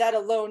 but that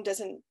alone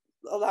doesn't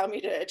allow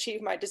me to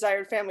achieve my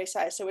desired family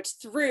size. So it's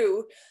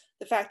through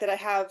the fact that I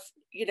have,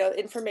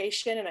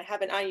 information and I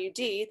have an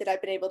IUD that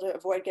I've been able to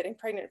avoid getting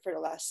pregnant for the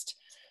last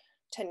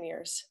 10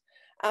 years.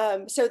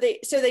 So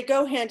they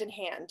go hand in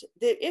hand.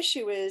 The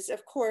issue is,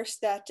 of course,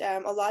 that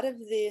a lot of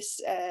this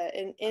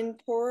in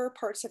poorer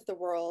parts of the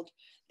world,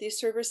 these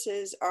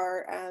services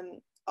are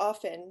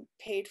often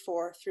paid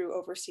for through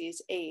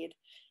overseas aid,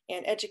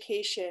 and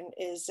education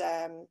is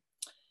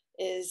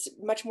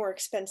much more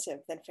expensive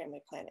than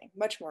family planning,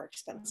 much more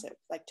expensive,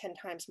 like 10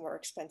 times more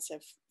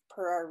expensive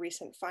per our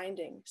recent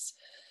findings.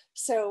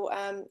 So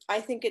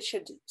I think it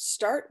should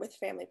start with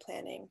family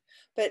planning,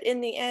 but in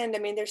the end,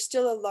 there's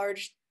still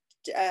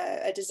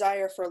a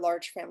desire for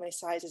large family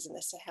sizes in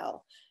the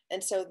Sahel.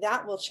 And so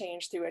that will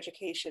change through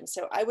education.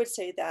 So I would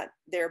say that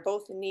they're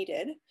both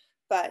needed,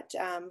 but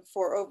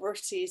for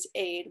overseas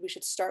aid, we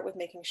should start with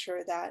making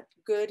sure that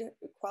good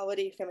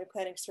quality family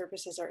planning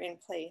services are in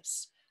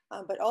place,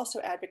 but also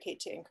advocate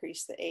to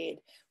increase the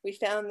aid. We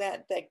found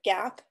that the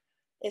gap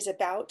is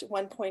about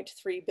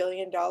 $1.3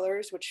 billion,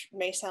 which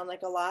may sound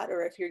like a lot,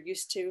 or if you're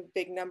used to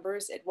big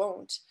numbers, it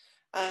won't.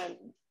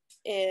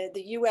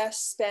 The US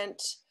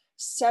spent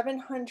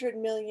 $700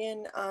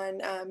 million on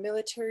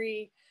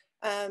military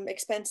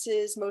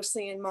expenses,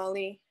 mostly in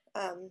Mali,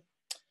 and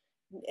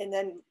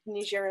then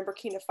Niger and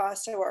Burkina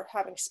Faso are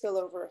having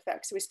spillover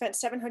effects. So we spent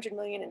 $700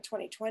 million in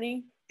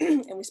 2020,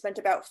 and we spent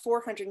about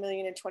 $400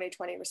 million in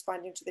 2020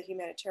 responding to the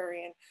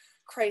humanitarian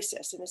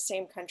crisis in the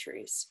same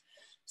countries.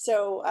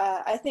 So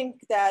I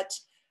think that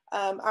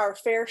our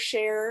fair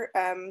share,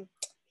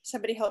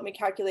 somebody helped me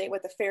calculate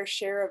what the fair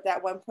share of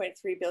that 1.3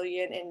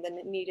 billion in the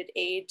needed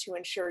aid to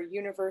ensure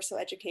universal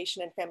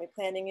education and family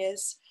planning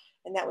is.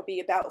 And that would be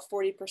about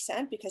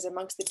 40%, because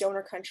amongst the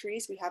donor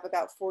countries, we have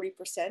about 40%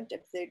 of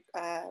the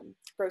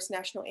gross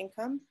national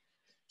income.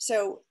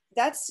 So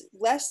that's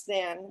less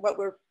than what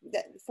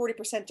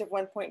 40% of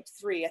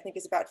 1.3, I think,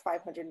 is about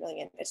 500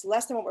 million. It's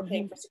less than what we're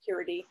paying for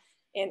security,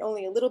 and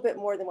only a little bit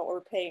more than what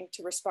we're paying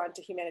to respond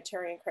to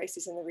humanitarian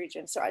crises in the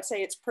region. So I'd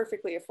say it's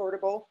perfectly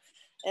affordable.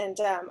 And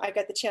I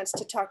got the chance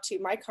to talk to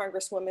my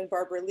Congresswoman,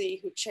 Barbara Lee,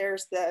 who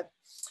chairs the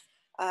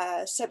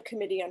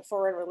subcommittee on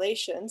foreign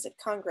relations at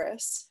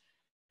Congress.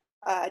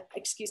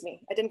 Excuse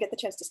me, I didn't get the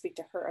chance to speak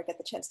to her. I got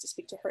the chance to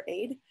speak to her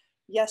aide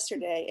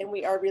yesterday, and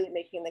we are really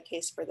making the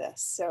case for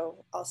this.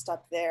 So I'll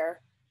stop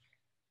there.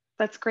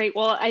 That's great.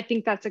 Well, I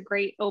think that's a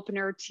great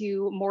opener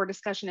to more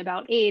discussion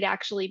about aid,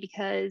 actually,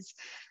 because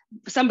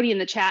somebody in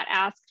the chat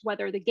asked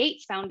whether the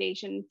Gates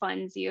Foundation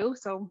funds you.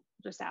 So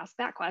just ask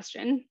that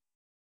question.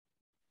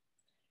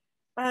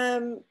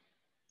 We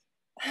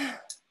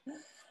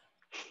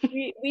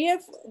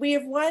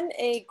have won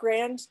a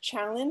grand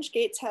challenge.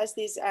 Gates has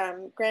these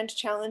grand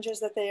challenges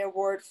that they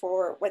award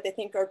for what they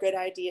think are good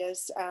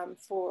ideas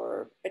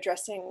for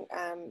addressing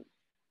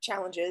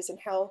challenges in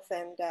health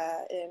and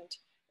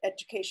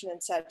education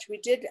and such. We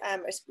did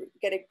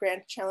get a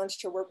grand challenge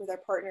to work with our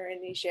partner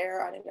in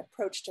Niger on an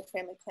approach to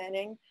family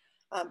planning,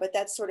 but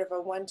that's sort of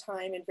a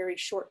one-time and very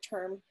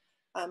short-term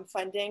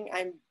funding.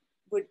 I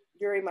would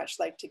very much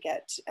like to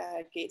get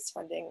Gates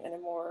funding in a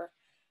more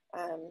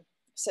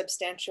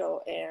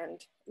substantial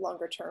and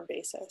longer term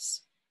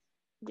basis.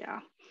 Yeah.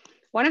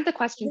 One of the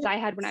questions I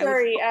had when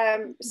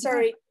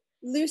Sorry,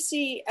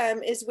 Lucie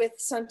is with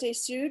Santé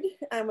Sud,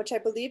 which I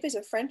believe is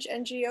a French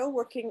NGO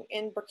working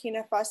in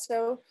Burkina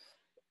Faso.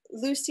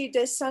 Lucie,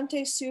 does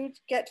Santé Sud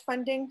get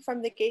funding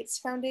from the Gates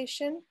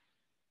Foundation?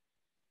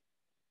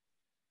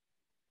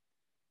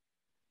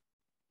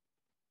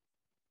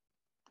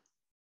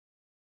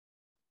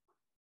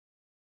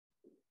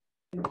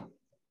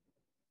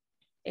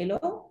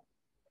 Hello?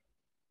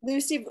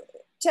 Lucie,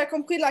 tu as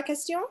compris la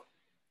question?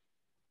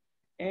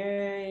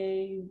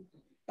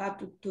 Pas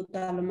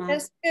totalement.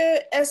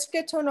 Est-ce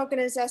que ton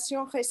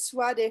organisation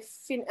reçoit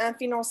un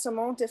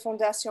financement de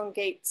Fondation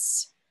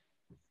Gates?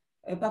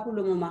 Pas pour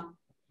le moment.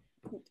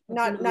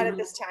 Not at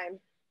this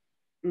time.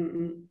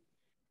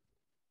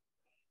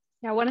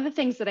 Now, one of the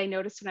things that I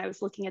noticed when I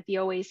was looking at the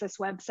OASIS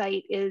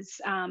website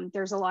is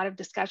there's a lot of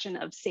discussion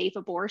of safe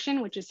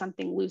abortion, which is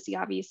something Lucie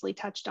obviously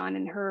touched on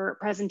in her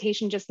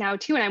presentation just now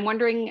too. And I'm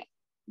wondering,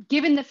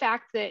 given the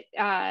fact that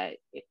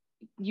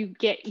you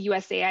get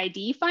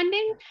USAID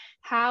funding,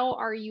 how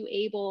are you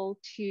able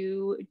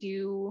to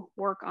do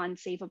work on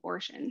safe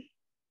abortion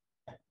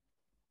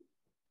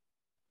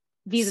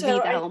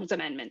vis-a-vis the Helms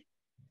Amendment?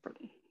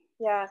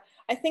 Yeah,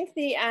 I think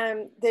the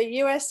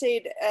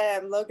USAID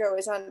logo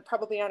is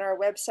probably on our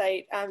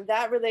website.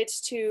 That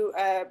relates to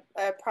a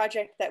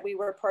project that we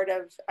were part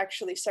of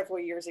actually several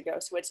years ago,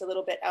 so it's a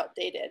little bit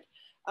outdated.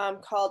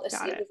 It was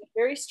a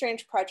very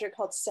strange project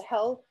called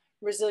Sahel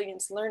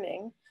Resilience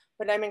Learning,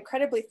 but I'm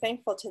incredibly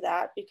thankful to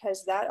that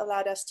because that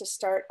allowed us to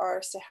start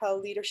our Sahel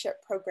Leadership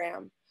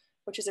Program,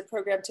 which is a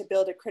program to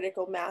build a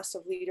critical mass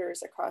of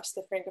leaders across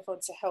the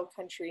Francophone Sahel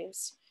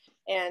countries.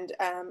 And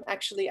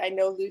actually, I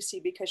know Lucie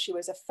because she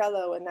was a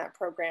fellow in that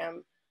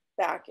program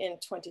back in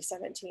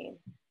 2017.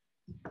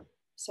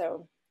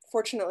 So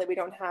fortunately, we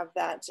don't have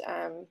that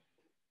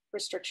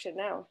restriction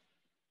now.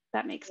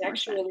 That makes more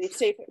actually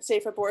sense.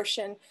 Safe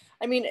abortion.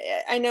 I mean,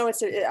 I know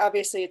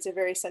obviously it's a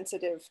very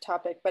sensitive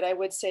topic, but I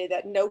would say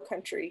that no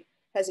country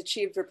has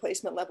achieved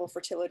replacement level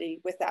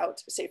fertility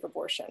without safe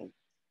abortion.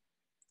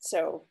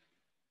 So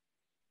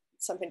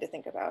something to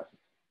think about.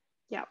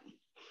 Yeah.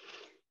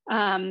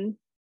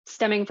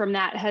 Stemming from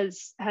that,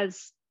 has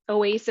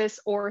OASIS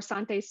or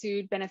Santé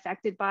Sud been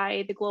affected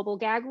by the global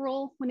gag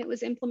rule when it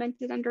was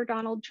implemented under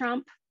Donald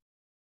Trump?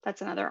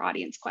 That's another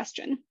audience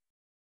question.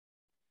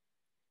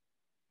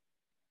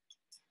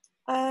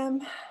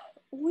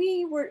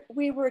 We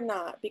were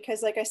not,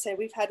 because like I said,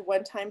 we've had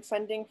one-time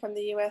funding from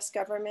the U.S.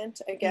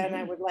 government. Again,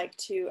 I would like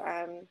to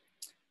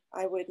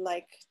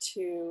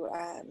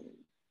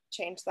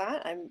change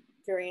that. I'm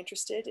very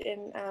interested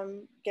in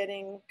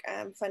getting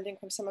funding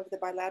from some of the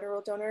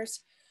bilateral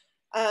donors.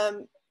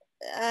 I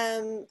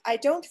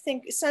don't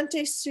think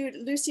Santé Sud,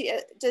 Lucie,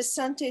 does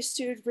Santé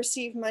Sud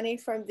receive money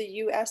from the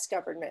US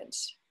government?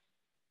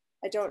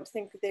 I don't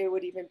think they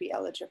would even be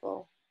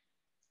eligible.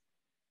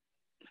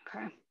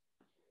 Okay.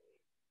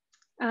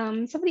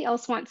 Somebody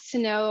else wants to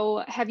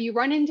know, have you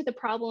run into the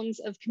problems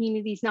of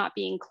communities not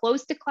being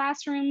close to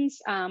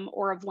classrooms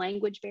or of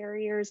language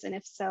barriers? And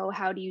if so,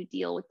 how do you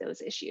deal with those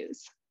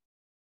issues?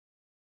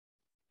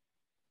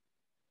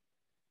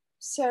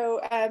 So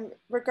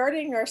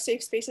regarding our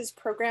Safe Spaces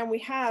program, we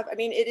have, I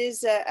mean,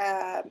 it's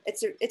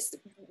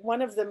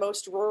one of the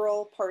most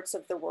rural parts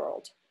of the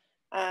world.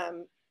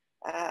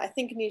 I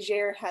think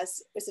Niger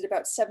has, is it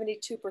about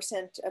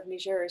 72% of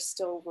Niger is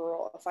still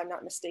rural, if I'm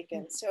not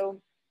mistaken.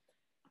 So,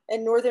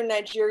 and northern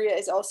Nigeria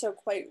is also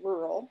quite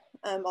rural,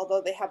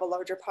 although they have a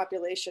larger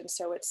population,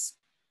 so it's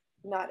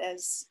not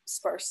as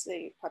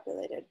sparsely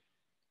populated.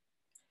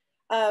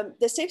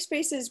 The Safe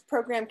Spaces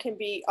program can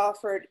be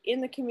offered in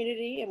the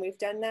community, and we've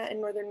done that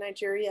in northern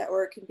Nigeria,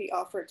 or it can be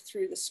offered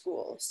through the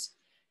schools.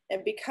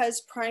 And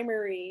because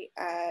primary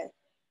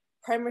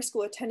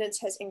school attendance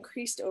has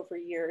increased over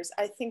years,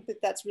 I think that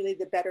that's really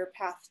the better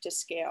path to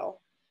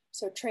scale.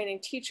 So training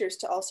teachers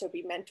to also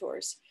be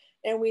mentors.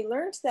 And we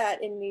learned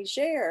that in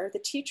Niger,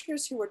 the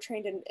teachers who were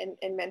trained in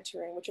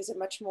mentoring, which is a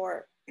much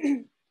more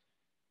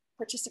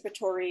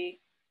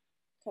participatory,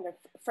 kind of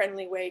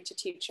friendly way to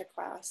teach a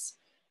class,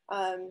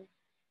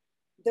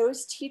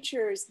 those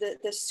teachers,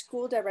 the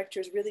school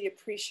directors really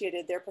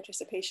appreciated their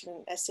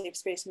participation as safe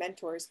space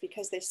mentors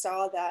because they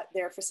saw that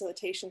their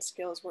facilitation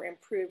skills were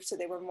improved, so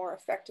they were more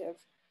effective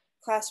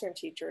classroom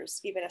teachers,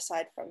 even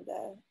aside from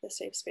the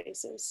safe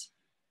spaces.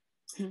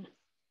 Hmm.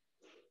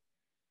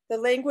 The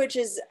language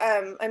is,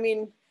 I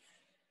mean,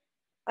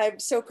 I'm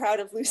so proud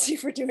of Lucie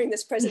for doing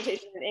this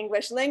presentation in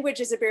English. Language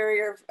is a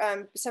barrier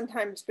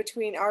sometimes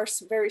between our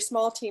very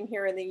small team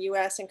here in the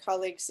US and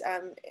colleagues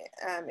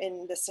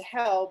in the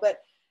Sahel,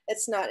 but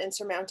it's not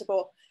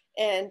insurmountable.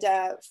 And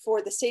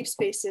for the safe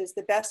spaces,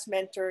 the best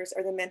mentors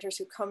are the mentors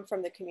who come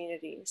from the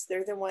communities.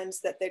 They're the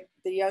ones that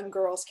the young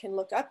girls can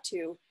look up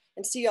to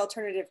and see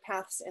alternative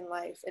paths in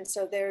life. And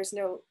so there's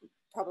no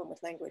problem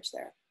with language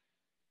there.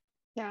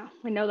 Yeah,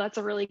 I know that's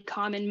a really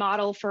common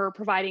model for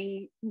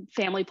providing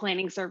family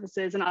planning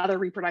services and other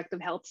reproductive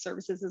health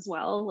services as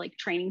well, like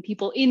training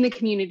people in the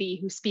community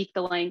who speak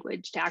the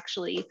language to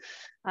actually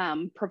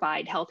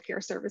provide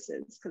healthcare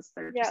services, because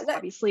they're just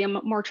obviously a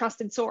more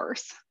trusted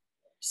source.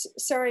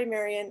 Sorry,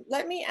 Marian.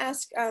 Let me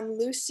ask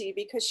Lucie,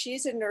 because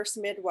she's a nurse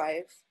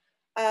midwife.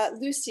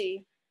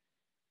 Lucie,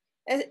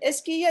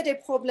 est-ce qu'il y a des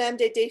problèmes,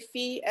 des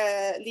défis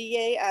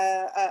liés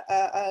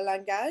à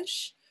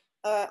langage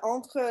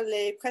entre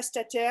les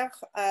prestataires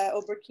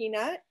au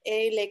Burkina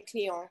et les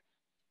clients?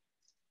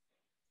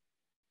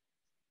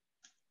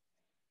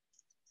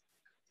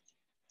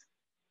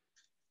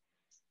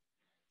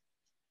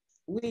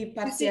 Oui,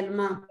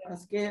 partiellement,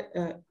 parce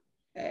que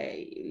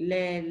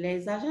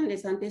les agents de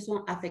santé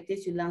sont affectés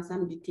sur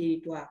l'ensemble du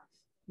territoire.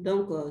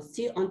 Donc,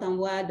 si on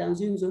t'envoie dans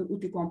une zone où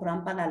tu ne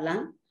comprends pas la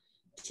langue,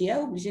 tu es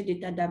obligé de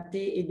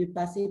t'adapter et de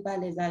passer par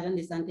les agents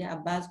de santé à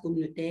base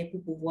communautaire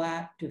pour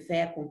pouvoir te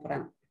faire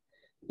comprendre.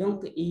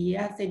 Donc, il y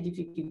a cette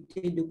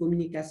difficulté de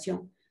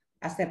communication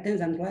à certains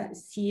endroits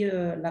si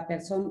la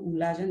personne ou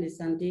l'agent de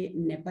santé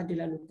n'est pas de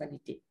la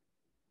localité.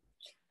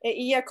 Et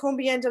il y a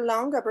combien de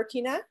langues à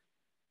Burkina?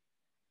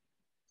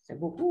 C'est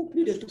beaucoup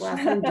plus de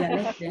 300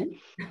 dialectes. Hein?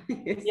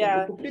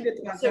 C'est beaucoup plus de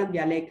 300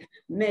 dialectes.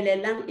 Mais les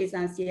langues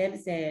essentielles,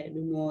 c'est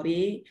le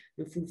moré,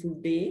 le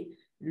fulfulde,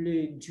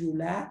 le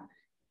djoula,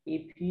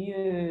 et puis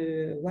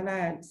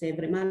voilà, c'est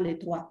vraiment les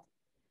trois.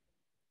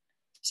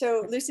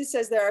 So Lucie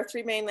says there are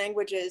 3 main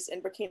languages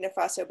in Burkina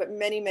Faso, but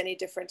many, many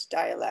different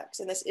dialects.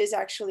 And this is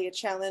actually a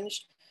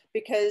challenge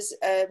because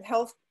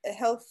health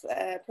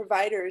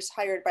providers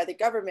hired by the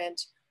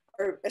government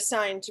are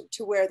assigned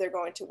to where they're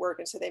going to work.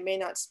 And so they may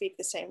not speak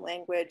the same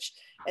language.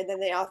 And then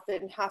they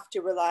often have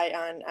to rely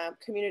on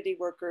community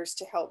workers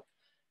to help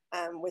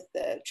with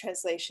the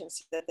translation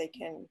so that they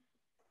can,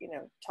 you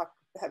know,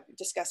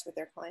 discuss with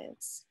their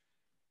clients.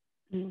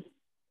 Mm.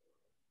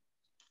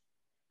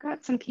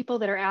 Got some people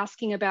that are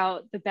asking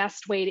about the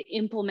best way to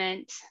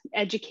implement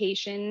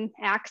education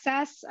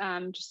access.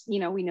 Just, you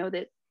know, we know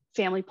that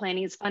family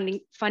planning is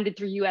funded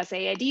through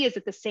USAID. Is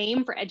it the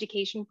same for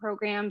education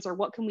programs, or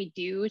what can we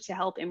do to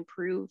help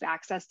improve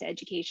access to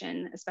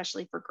education,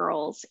 especially for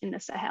girls in the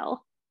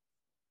Sahel?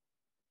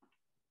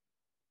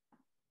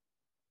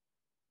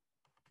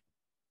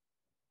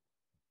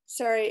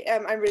 Sorry,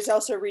 I was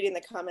also reading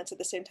the comments at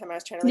the same time I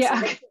was trying to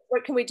listen. Yeah.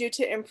 What can we do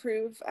to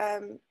improve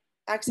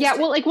access? Yeah,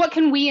 well, like what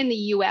can we in the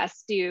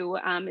US do?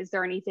 Is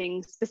there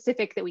anything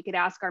specific that we could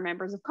ask our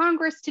members of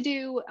Congress to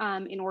do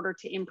in order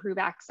to improve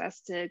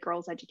access to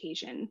girls'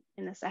 education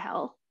in the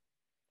Sahel?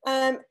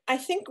 I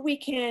think we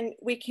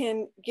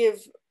can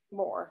give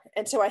more.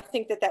 And so I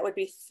think that would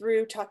be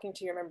through talking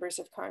to your members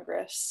of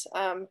Congress.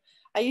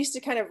 I used to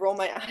kind of roll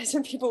my eyes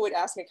when people would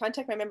ask me,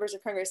 contact my members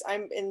of Congress.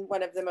 I'm in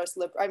one of the most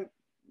liberal, I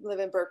live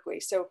in Berkeley.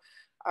 So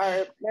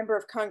our member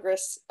of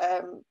Congress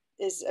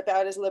is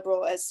about as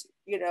liberal as,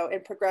 you know,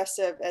 and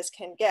progressive as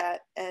can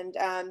get. And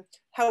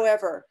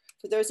however,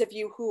 for those of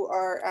you who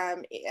are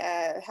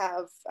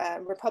have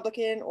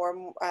Republican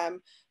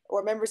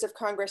or members of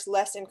Congress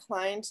less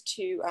inclined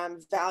to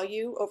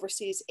value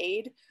overseas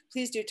aid,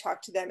 please do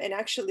talk to them. And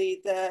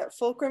actually the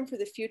Fulcrum for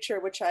the Future,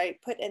 which I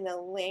put in the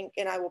link,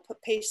 and I will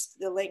paste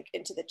the link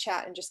into the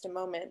chat in just a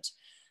moment,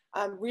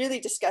 really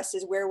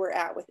discusses where we're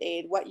at with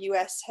aid, what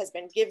US has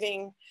been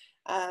giving,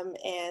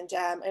 and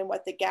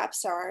what the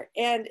gaps are.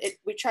 And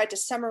we tried to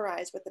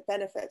summarize what the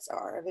benefits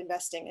are of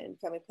investing in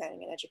family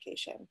planning and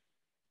education.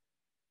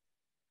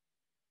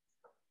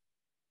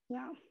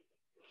 Yeah.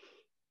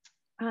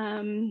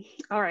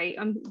 All right,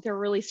 they're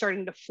really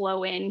starting to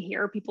flow in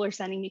here. People are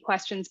sending me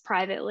questions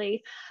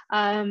privately.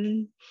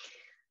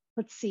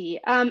 Let's see.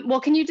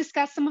 Well, can you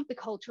discuss some of the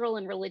cultural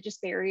and religious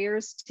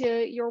barriers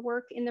to your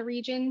work in the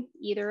region,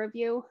 either of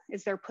you?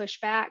 Is there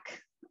pushback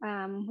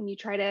when you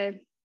try to,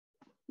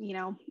 you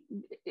know,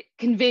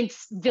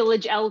 convince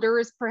village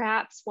elders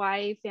perhaps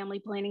why family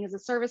planning is a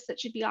service that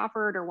should be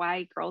offered, or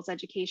why girls'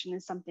 education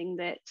is something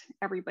that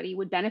everybody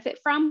would benefit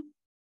from?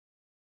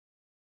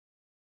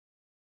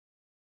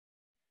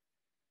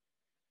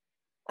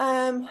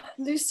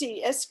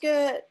 Lucie, est-ce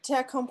que tu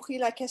as compris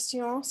la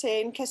question?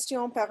 C'est une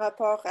question par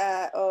rapport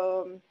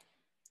au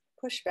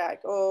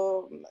pushback,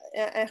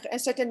 à une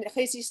certaine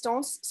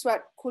résistance,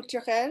 soit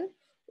culturelle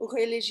ou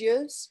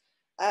religieuse.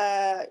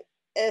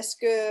 Est-ce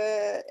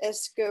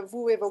que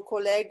vous et vos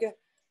collègues,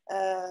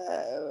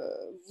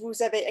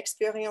 vous avez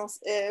expérience,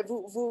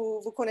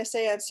 vous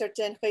connaissez une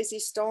certaine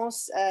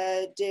résistance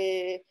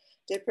des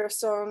des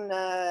personnes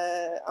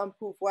en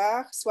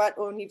pouvoir, soit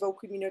au niveau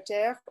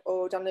communautaire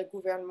ou dans le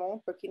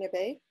gouvernement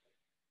burkinabé?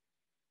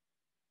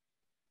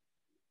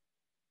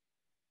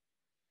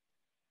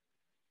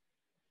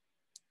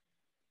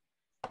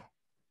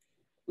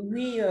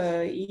 Oui,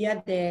 il y a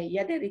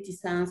des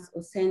réticences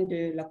au sein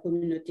de la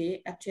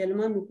communauté.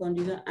 Actuellement, nous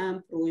conduisons un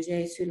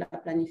projet sur la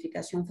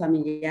planification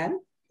familiale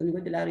au niveau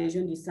de la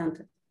région du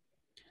centre.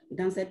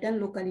 Dans certaines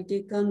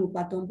localités, quand nous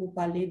partons pour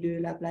parler de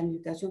la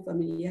planification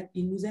familiale,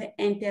 il nous est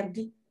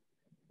interdit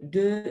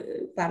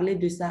de parler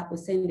de ça au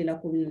sein de la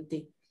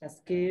communauté parce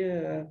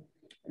que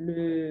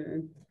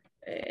le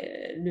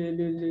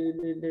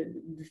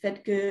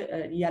fait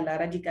qu'il y a la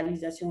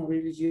radicalisation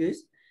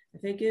religieuse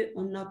fait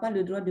qu'on n'a pas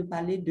le droit de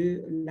parler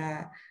de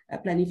la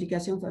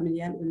planification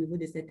familiale au niveau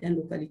de certaines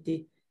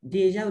localités,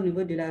 déjà au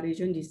niveau de la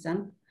région du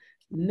centre,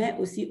 mais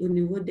aussi au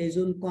niveau des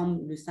zones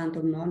comme le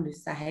centre-nord, le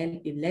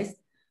Sahel et l'Est,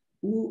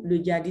 où le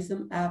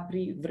djihadisme a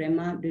pris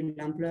vraiment de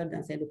l'ampleur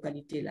dans ces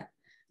localités-là.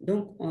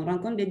 Donc, on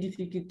rencontre des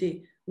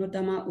difficultés,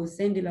 notamment au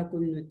sein de la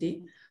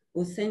communauté,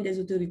 au sein des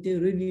autorités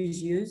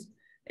religieuses,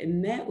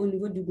 mais au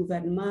niveau du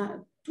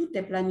gouvernement, tout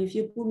est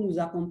planifié pour nous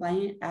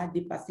accompagner à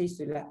dépasser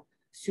cela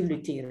sur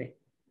le terrain.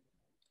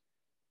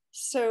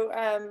 So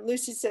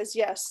Lucie says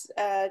yes,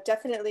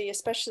 definitely,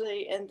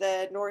 especially in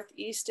the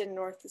northeast and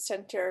north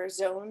center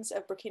zones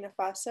of Burkina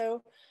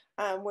Faso,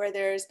 where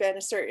there's been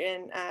a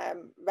certain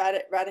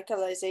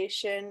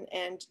radicalization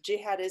and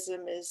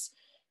jihadism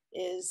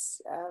is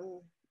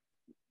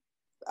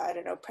I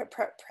don't know,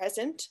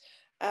 present,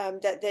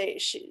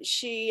 that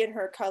she and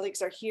her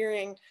colleagues are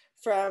hearing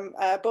from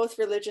both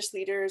religious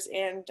leaders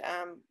and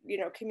you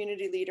know,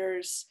 community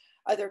leaders,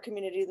 other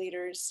community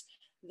leaders,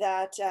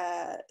 that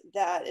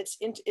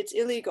it's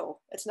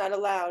illegal. It's not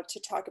allowed to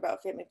talk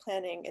about family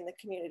planning in the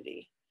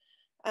community.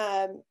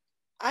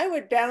 I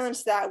would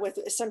balance that with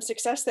some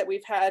success that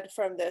we've had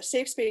from the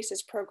Safe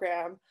Spaces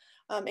program,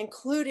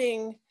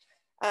 including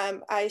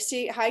I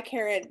see, hi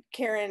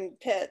Karen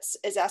Pitts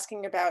is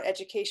asking about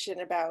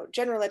education, about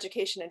general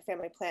education and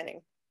family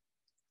planning.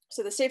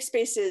 So the Safe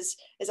Spaces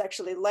is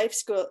actually life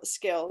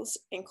skills,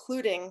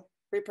 including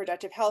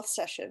reproductive health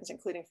sessions,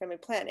 including family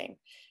planning,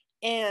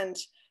 and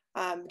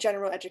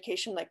general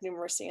education like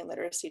numeracy and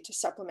literacy to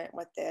supplement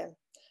with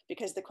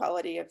because the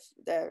quality of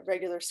the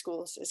regular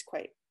schools is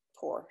quite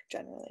poor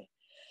generally.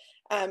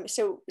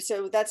 So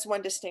that's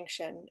one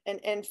distinction.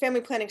 And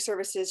family planning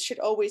services should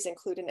always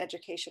include an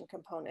education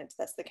component.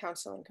 That's the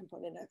counseling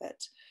component of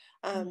it.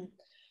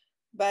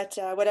 But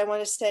what I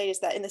want to say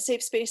is that in the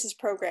Safe Spaces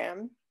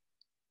program,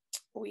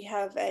 we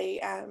have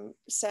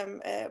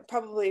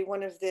probably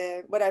one of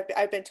the, what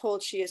I've been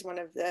told, she is one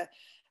of the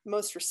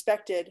most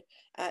respected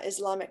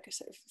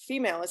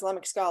female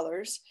Islamic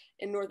scholars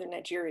in northern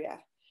Nigeria.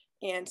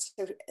 And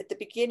so at the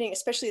beginning,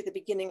 especially at the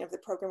beginning of the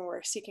program,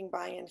 we're seeking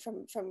buy-in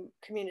from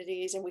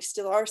communities, and we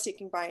still are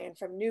seeking buy-in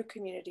from new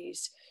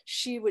communities.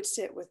 She would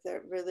sit with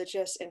the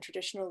religious and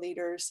traditional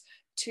leaders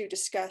to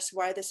discuss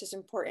why this is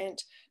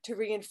important, to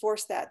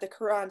reinforce that the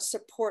Quran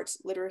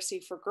supports literacy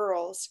for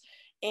girls,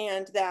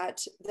 and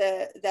that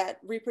that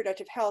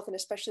reproductive health, and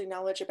especially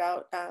knowledge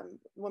about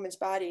women's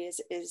bodies,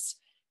 is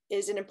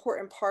an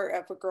important part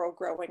of a girl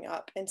growing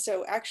up. And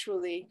so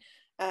actually,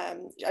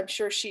 I'm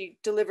sure she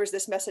delivers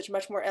this message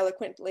much more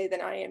eloquently than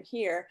I am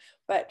here,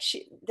 but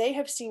they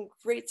have seen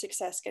great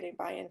success getting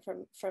buy-in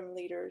from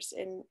leaders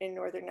in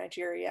northern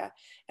Nigeria.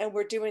 And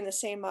we're doing the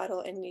same model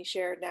in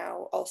Niger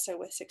now, also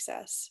with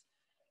success.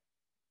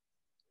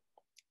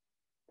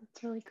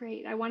 That's really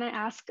great. I want to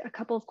ask a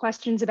couple of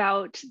questions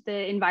about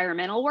the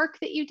environmental work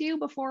that you do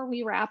before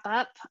we wrap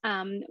up.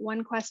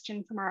 One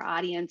question from our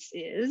audience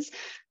is,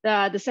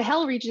 the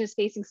Sahel region is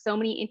facing so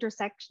many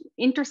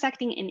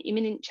intersecting and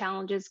imminent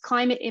challenges: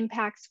 climate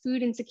impacts,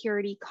 food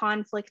insecurity,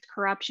 conflict,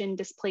 corruption,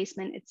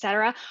 displacement,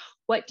 etc.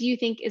 What do you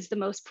think is the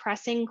most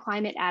pressing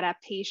climate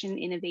adaptation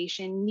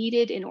innovation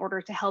needed in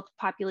order to help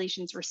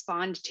populations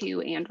respond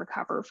to and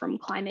recover from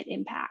climate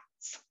impacts?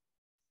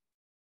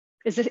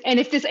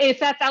 If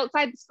that's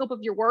outside the scope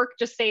of your work,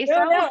 just say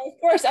so. No,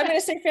 of course. I'm going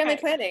to say family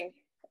planning.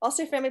 I'll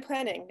say family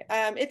planning.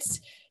 It's,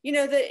 you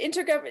know, the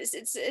intergovernment.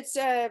 It's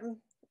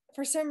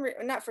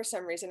not for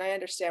some reason. I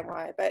understand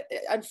why, but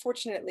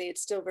unfortunately,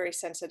 it's still very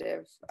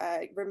sensitive.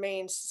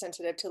 Remains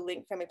sensitive to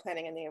link family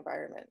planning and the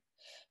environment.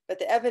 But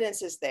the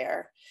evidence is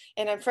there,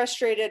 and I'm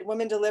frustrated.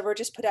 Women Deliver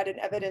just put out an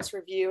evidence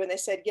review, and they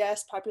said,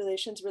 yes,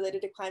 populations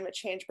related to climate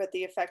change, but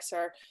the effects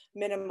are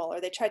minimal, or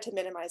they tried to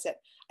minimize it.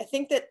 I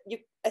think that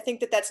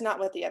that's not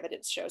what the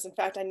evidence shows. In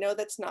fact, I know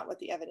that's not what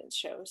the evidence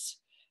shows.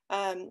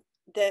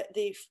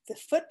 The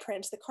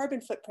footprints, the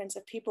carbon footprints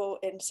of people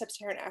in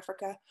sub-Saharan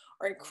Africa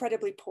are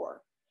incredibly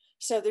poor.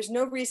 So there's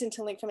no reason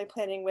to link family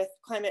planning with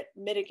climate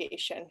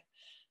mitigation.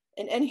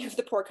 In any of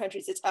the poor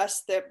countries, it's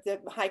us, the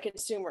high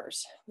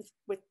consumers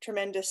with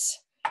tremendous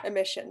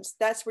emissions.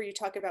 That's where you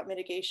talk about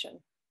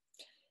mitigation.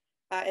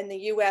 In the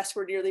US,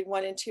 where nearly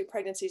 1 in 2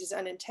 pregnancies is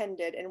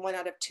unintended, and 1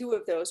 out of 2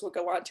 of those will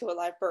go on to a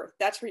live birth.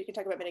 That's where you can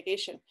talk about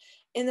mitigation.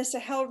 In the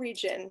Sahel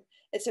region,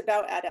 it's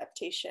about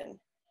adaptation.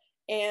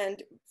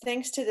 And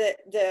thanks to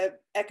the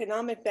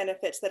economic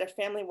benefits that a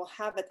family will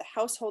have at the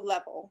household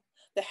level,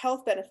 the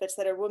health benefits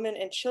that a woman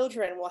and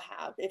children will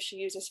have if she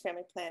uses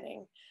family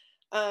planning,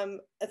 I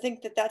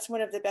think that that's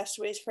one of the best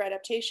ways for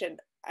adaptation.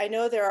 I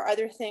know there are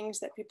other things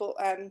that people,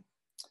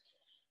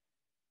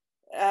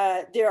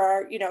 there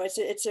are, you know,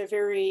 it's a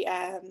very,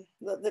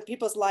 the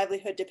people's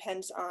livelihood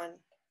depends on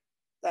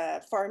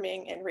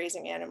farming and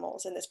raising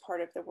animals in this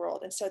part of the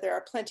world. And so there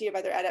are plenty of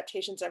other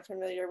adaptations I'm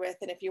familiar with.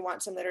 And if you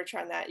want some literature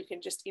on that, you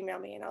can just email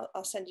me and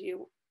I'll send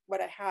you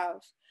what I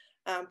have.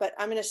 But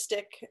I'm gonna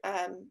stick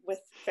with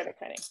family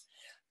planning.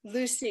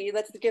 Lucie,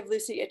 let's give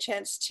Lucie a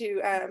chance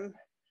to,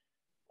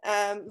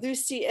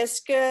 Lucie,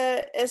 est-ce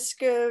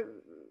que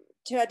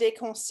tu as des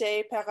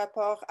conseils par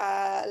rapport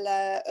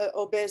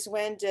aux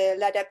besoins de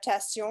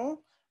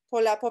l'adaptation pour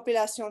la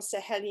population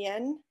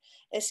sahélienne?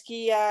 Est-ce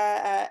qu'il y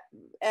a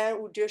un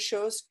ou deux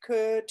choses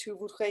que tu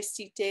voudrais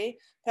citer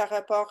par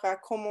rapport à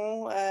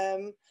comment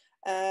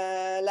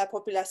la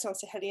population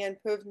sahélienne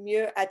peut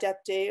mieux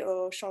adapter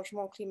au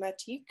changement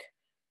climatique?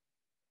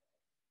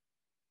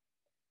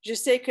 Je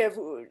sais que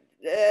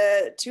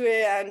tu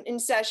es une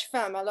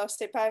sage-femme, alors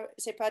ce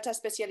n'est pas ta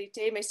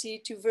spécialité, mais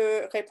si tu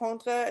veux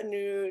répondre,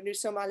 nous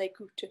sommes à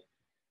l'écoute.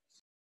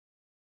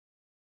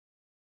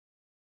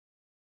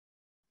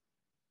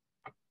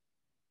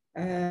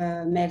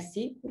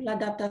 Merci. Pour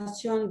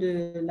l'adaptation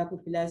de la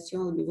population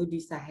au niveau du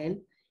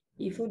Sahel,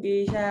 il faut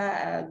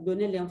déjà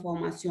donner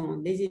l'information,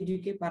 les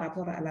éduquer par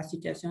rapport à la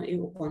situation et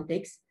au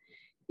contexte.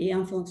 Et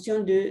en fonction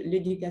de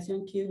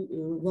l'éducation qu'ils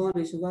vont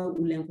recevoir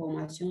ou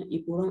l'information,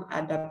 ils pourront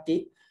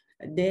adapter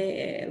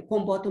des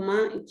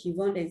comportements qui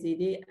vont les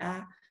aider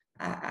à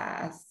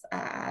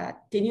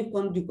tenir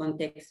compte du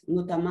contexte,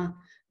 notamment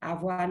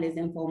avoir les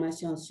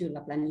informations sur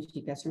la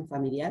planification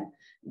familiale,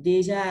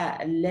 déjà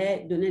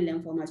les donner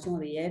l'information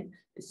réelle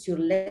sur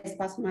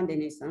l'espacement des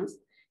naissances.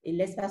 Et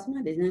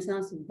l'espacement des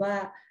naissances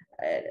va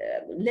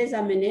les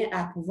amener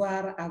à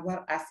pouvoir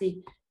avoir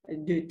assez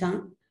de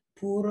temps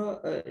pour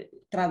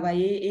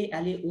travailler et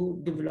aller au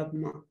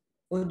développement.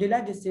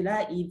 Au-delà de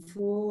cela, il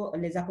faut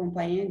les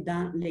accompagner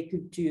dans les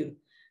cultures,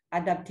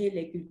 adapter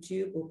les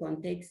cultures au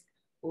contexte,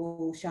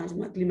 au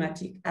changement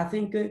climatique,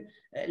 afin que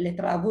les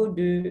travaux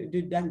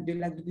de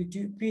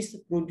l'agriculture puissent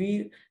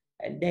produire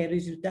des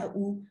résultats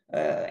ou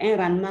un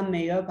rendement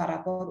meilleur par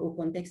rapport au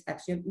contexte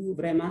actuel où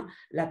vraiment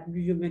la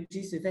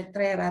pluviométrie se fait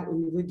très rare au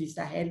niveau du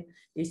Sahel,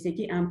 et ce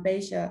qui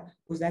empêche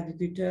aux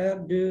agriculteurs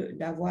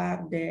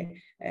d'avoir des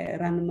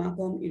rendements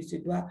comme il se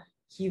doit,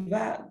 qui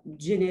va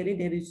générer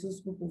des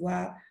ressources pour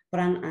pouvoir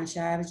prendre en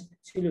charge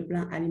sur le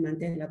plan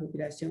alimentaire la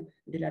population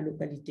de la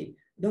localité.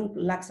 Donc,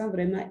 l'accent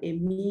vraiment est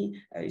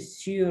mis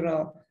sur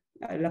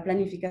la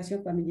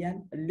planification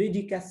familiale,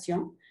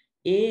 l'éducation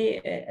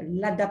et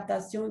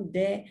l'adaptation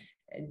des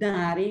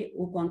denrées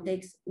au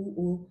contexte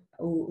ou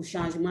au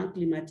changement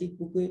climatique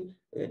pour que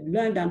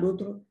l'un dans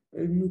l'autre,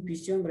 nous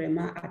puissions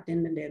vraiment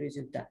atteindre des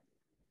résultats.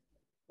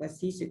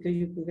 Voici ce que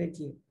je pouvais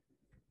dire.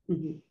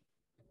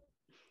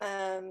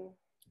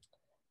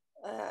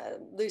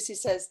 Lucie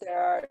says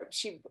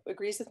she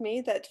agrees with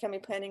me that family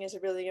planning is a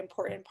really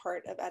important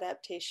part of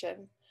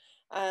adaptation.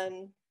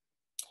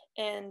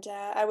 And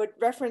I would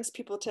reference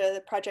people to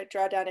the Project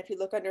Drawdown. If you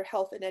look under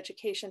health and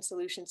education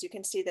solutions, you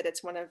can see that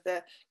it's one of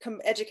the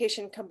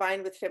education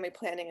combined with family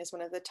planning is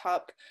one of the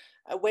top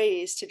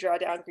ways to draw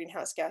down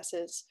greenhouse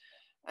gases.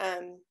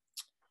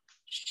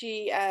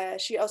 She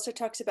also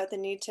talks about the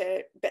need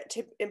to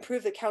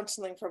improve the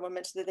counseling for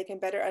women so that they can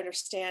better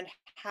understand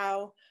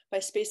how, by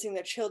spacing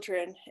their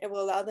children, it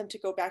will allow them to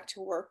go back to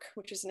work,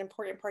 which is an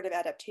important part of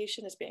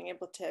adaptation, is being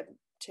able to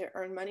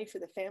earn money for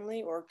the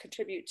family or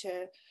contribute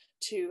to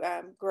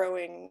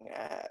growing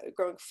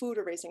food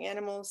or raising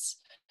animals.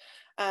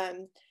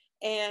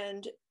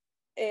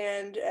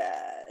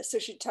 So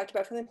she talked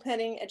about family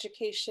planning,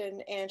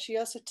 education, and she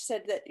also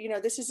said that, you know,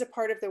 this is a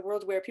part of the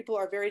world where people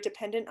are very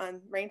dependent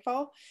on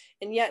rainfall,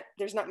 and yet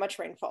there's not much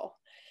rainfall.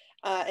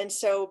 And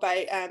so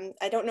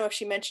I don't know if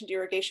she mentioned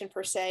irrigation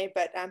per se,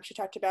 but she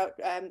talked about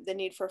the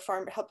need for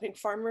helping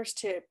farmers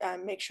to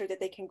make sure that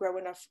they can grow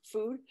enough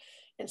food.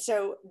 And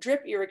so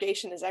drip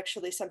irrigation is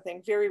actually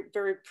something very,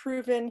 very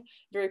proven,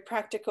 very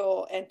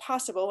practical and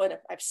possible. And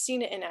I've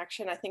seen it in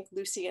action. I think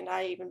Lucie and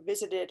I even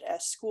visited a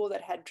school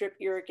that had drip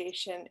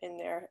irrigation in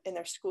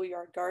their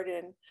schoolyard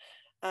garden.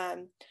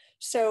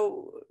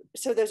 So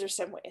those are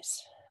some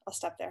ways. I'll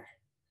stop there.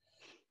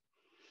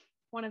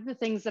 One of the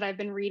things that I've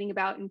been reading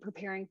about and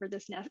preparing for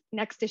this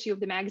next issue of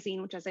the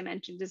magazine, which, as I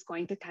mentioned, is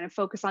going to kind of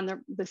focus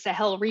on the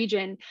Sahel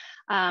region,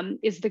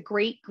 is the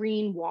Great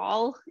Green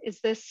Wall.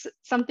 Is this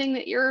something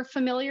that you're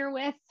familiar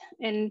with?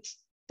 And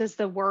does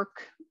the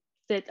work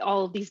that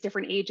all of these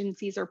different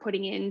agencies are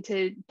putting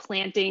into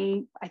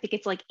planting, I think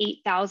it's like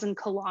 8,000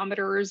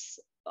 kilometers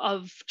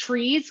of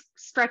trees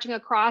stretching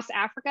across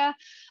Africa,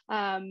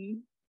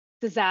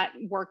 does that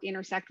work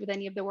intersect with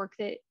any of the work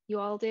that you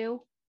all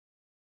do?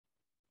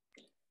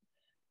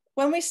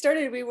 When we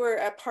started, we were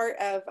a part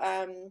of,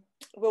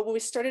 well, we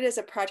started as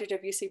a project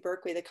of UC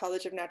Berkeley. The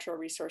College of Natural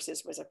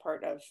Resources was a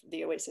part of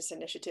the OASIS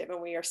initiative,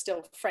 and we are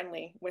still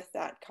friendly with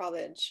that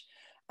college.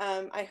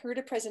 I heard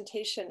a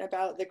presentation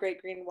about the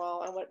Great Green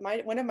Wall,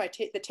 and one of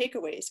the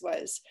takeaways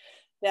was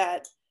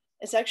that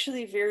it's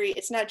actually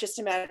it's not just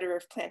a matter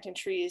of planting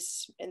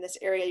trees in this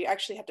area. You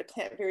actually have to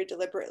plant very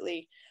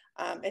deliberately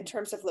in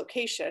terms of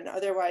location.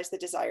 Otherwise, the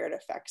desired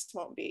effects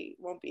won't be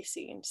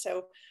seen.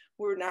 So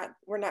we're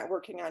not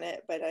working on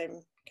it, but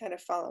I'm kind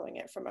of following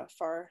it from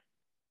afar.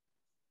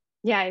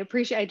 Yeah,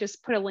 I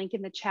just put a link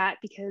in the chat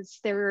because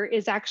there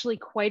is actually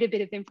quite a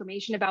bit of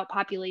information about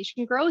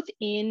population growth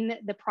in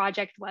the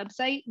project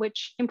website,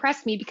 which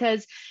impressed me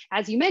because,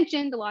 as you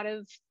mentioned, a lot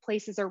of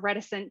places are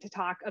reticent to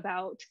talk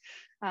about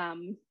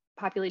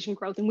population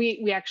growth. And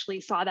we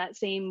actually saw that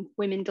same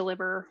Women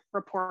Deliver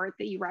report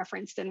that you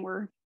referenced, and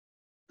were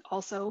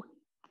also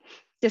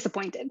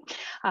disappointed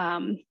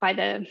by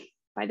the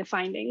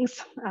findings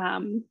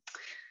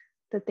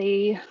that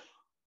they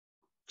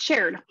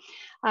shared.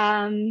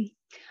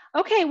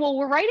 Okay, well,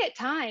 we're right at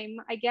time,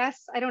 I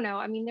guess. I don't know.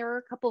 I mean, there are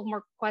a couple of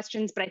more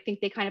questions, but I think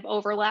they kind of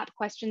overlap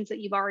questions that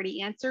you've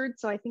already answered.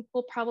 So I think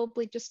we'll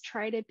probably just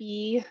try to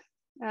be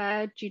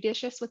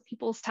judicious with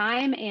people's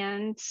time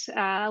and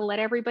let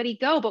everybody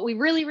go. But we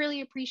really,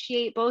 really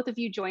appreciate both of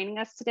you joining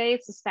us today.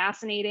 This is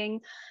fascinating.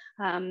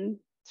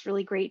 It's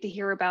really great to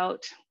hear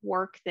about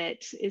work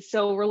that is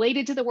so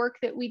related to the work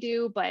that we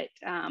do, but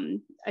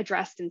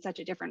addressed in such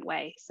a different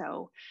way.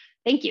 So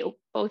thank you,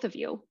 both of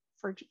you,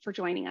 for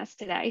joining us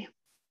today.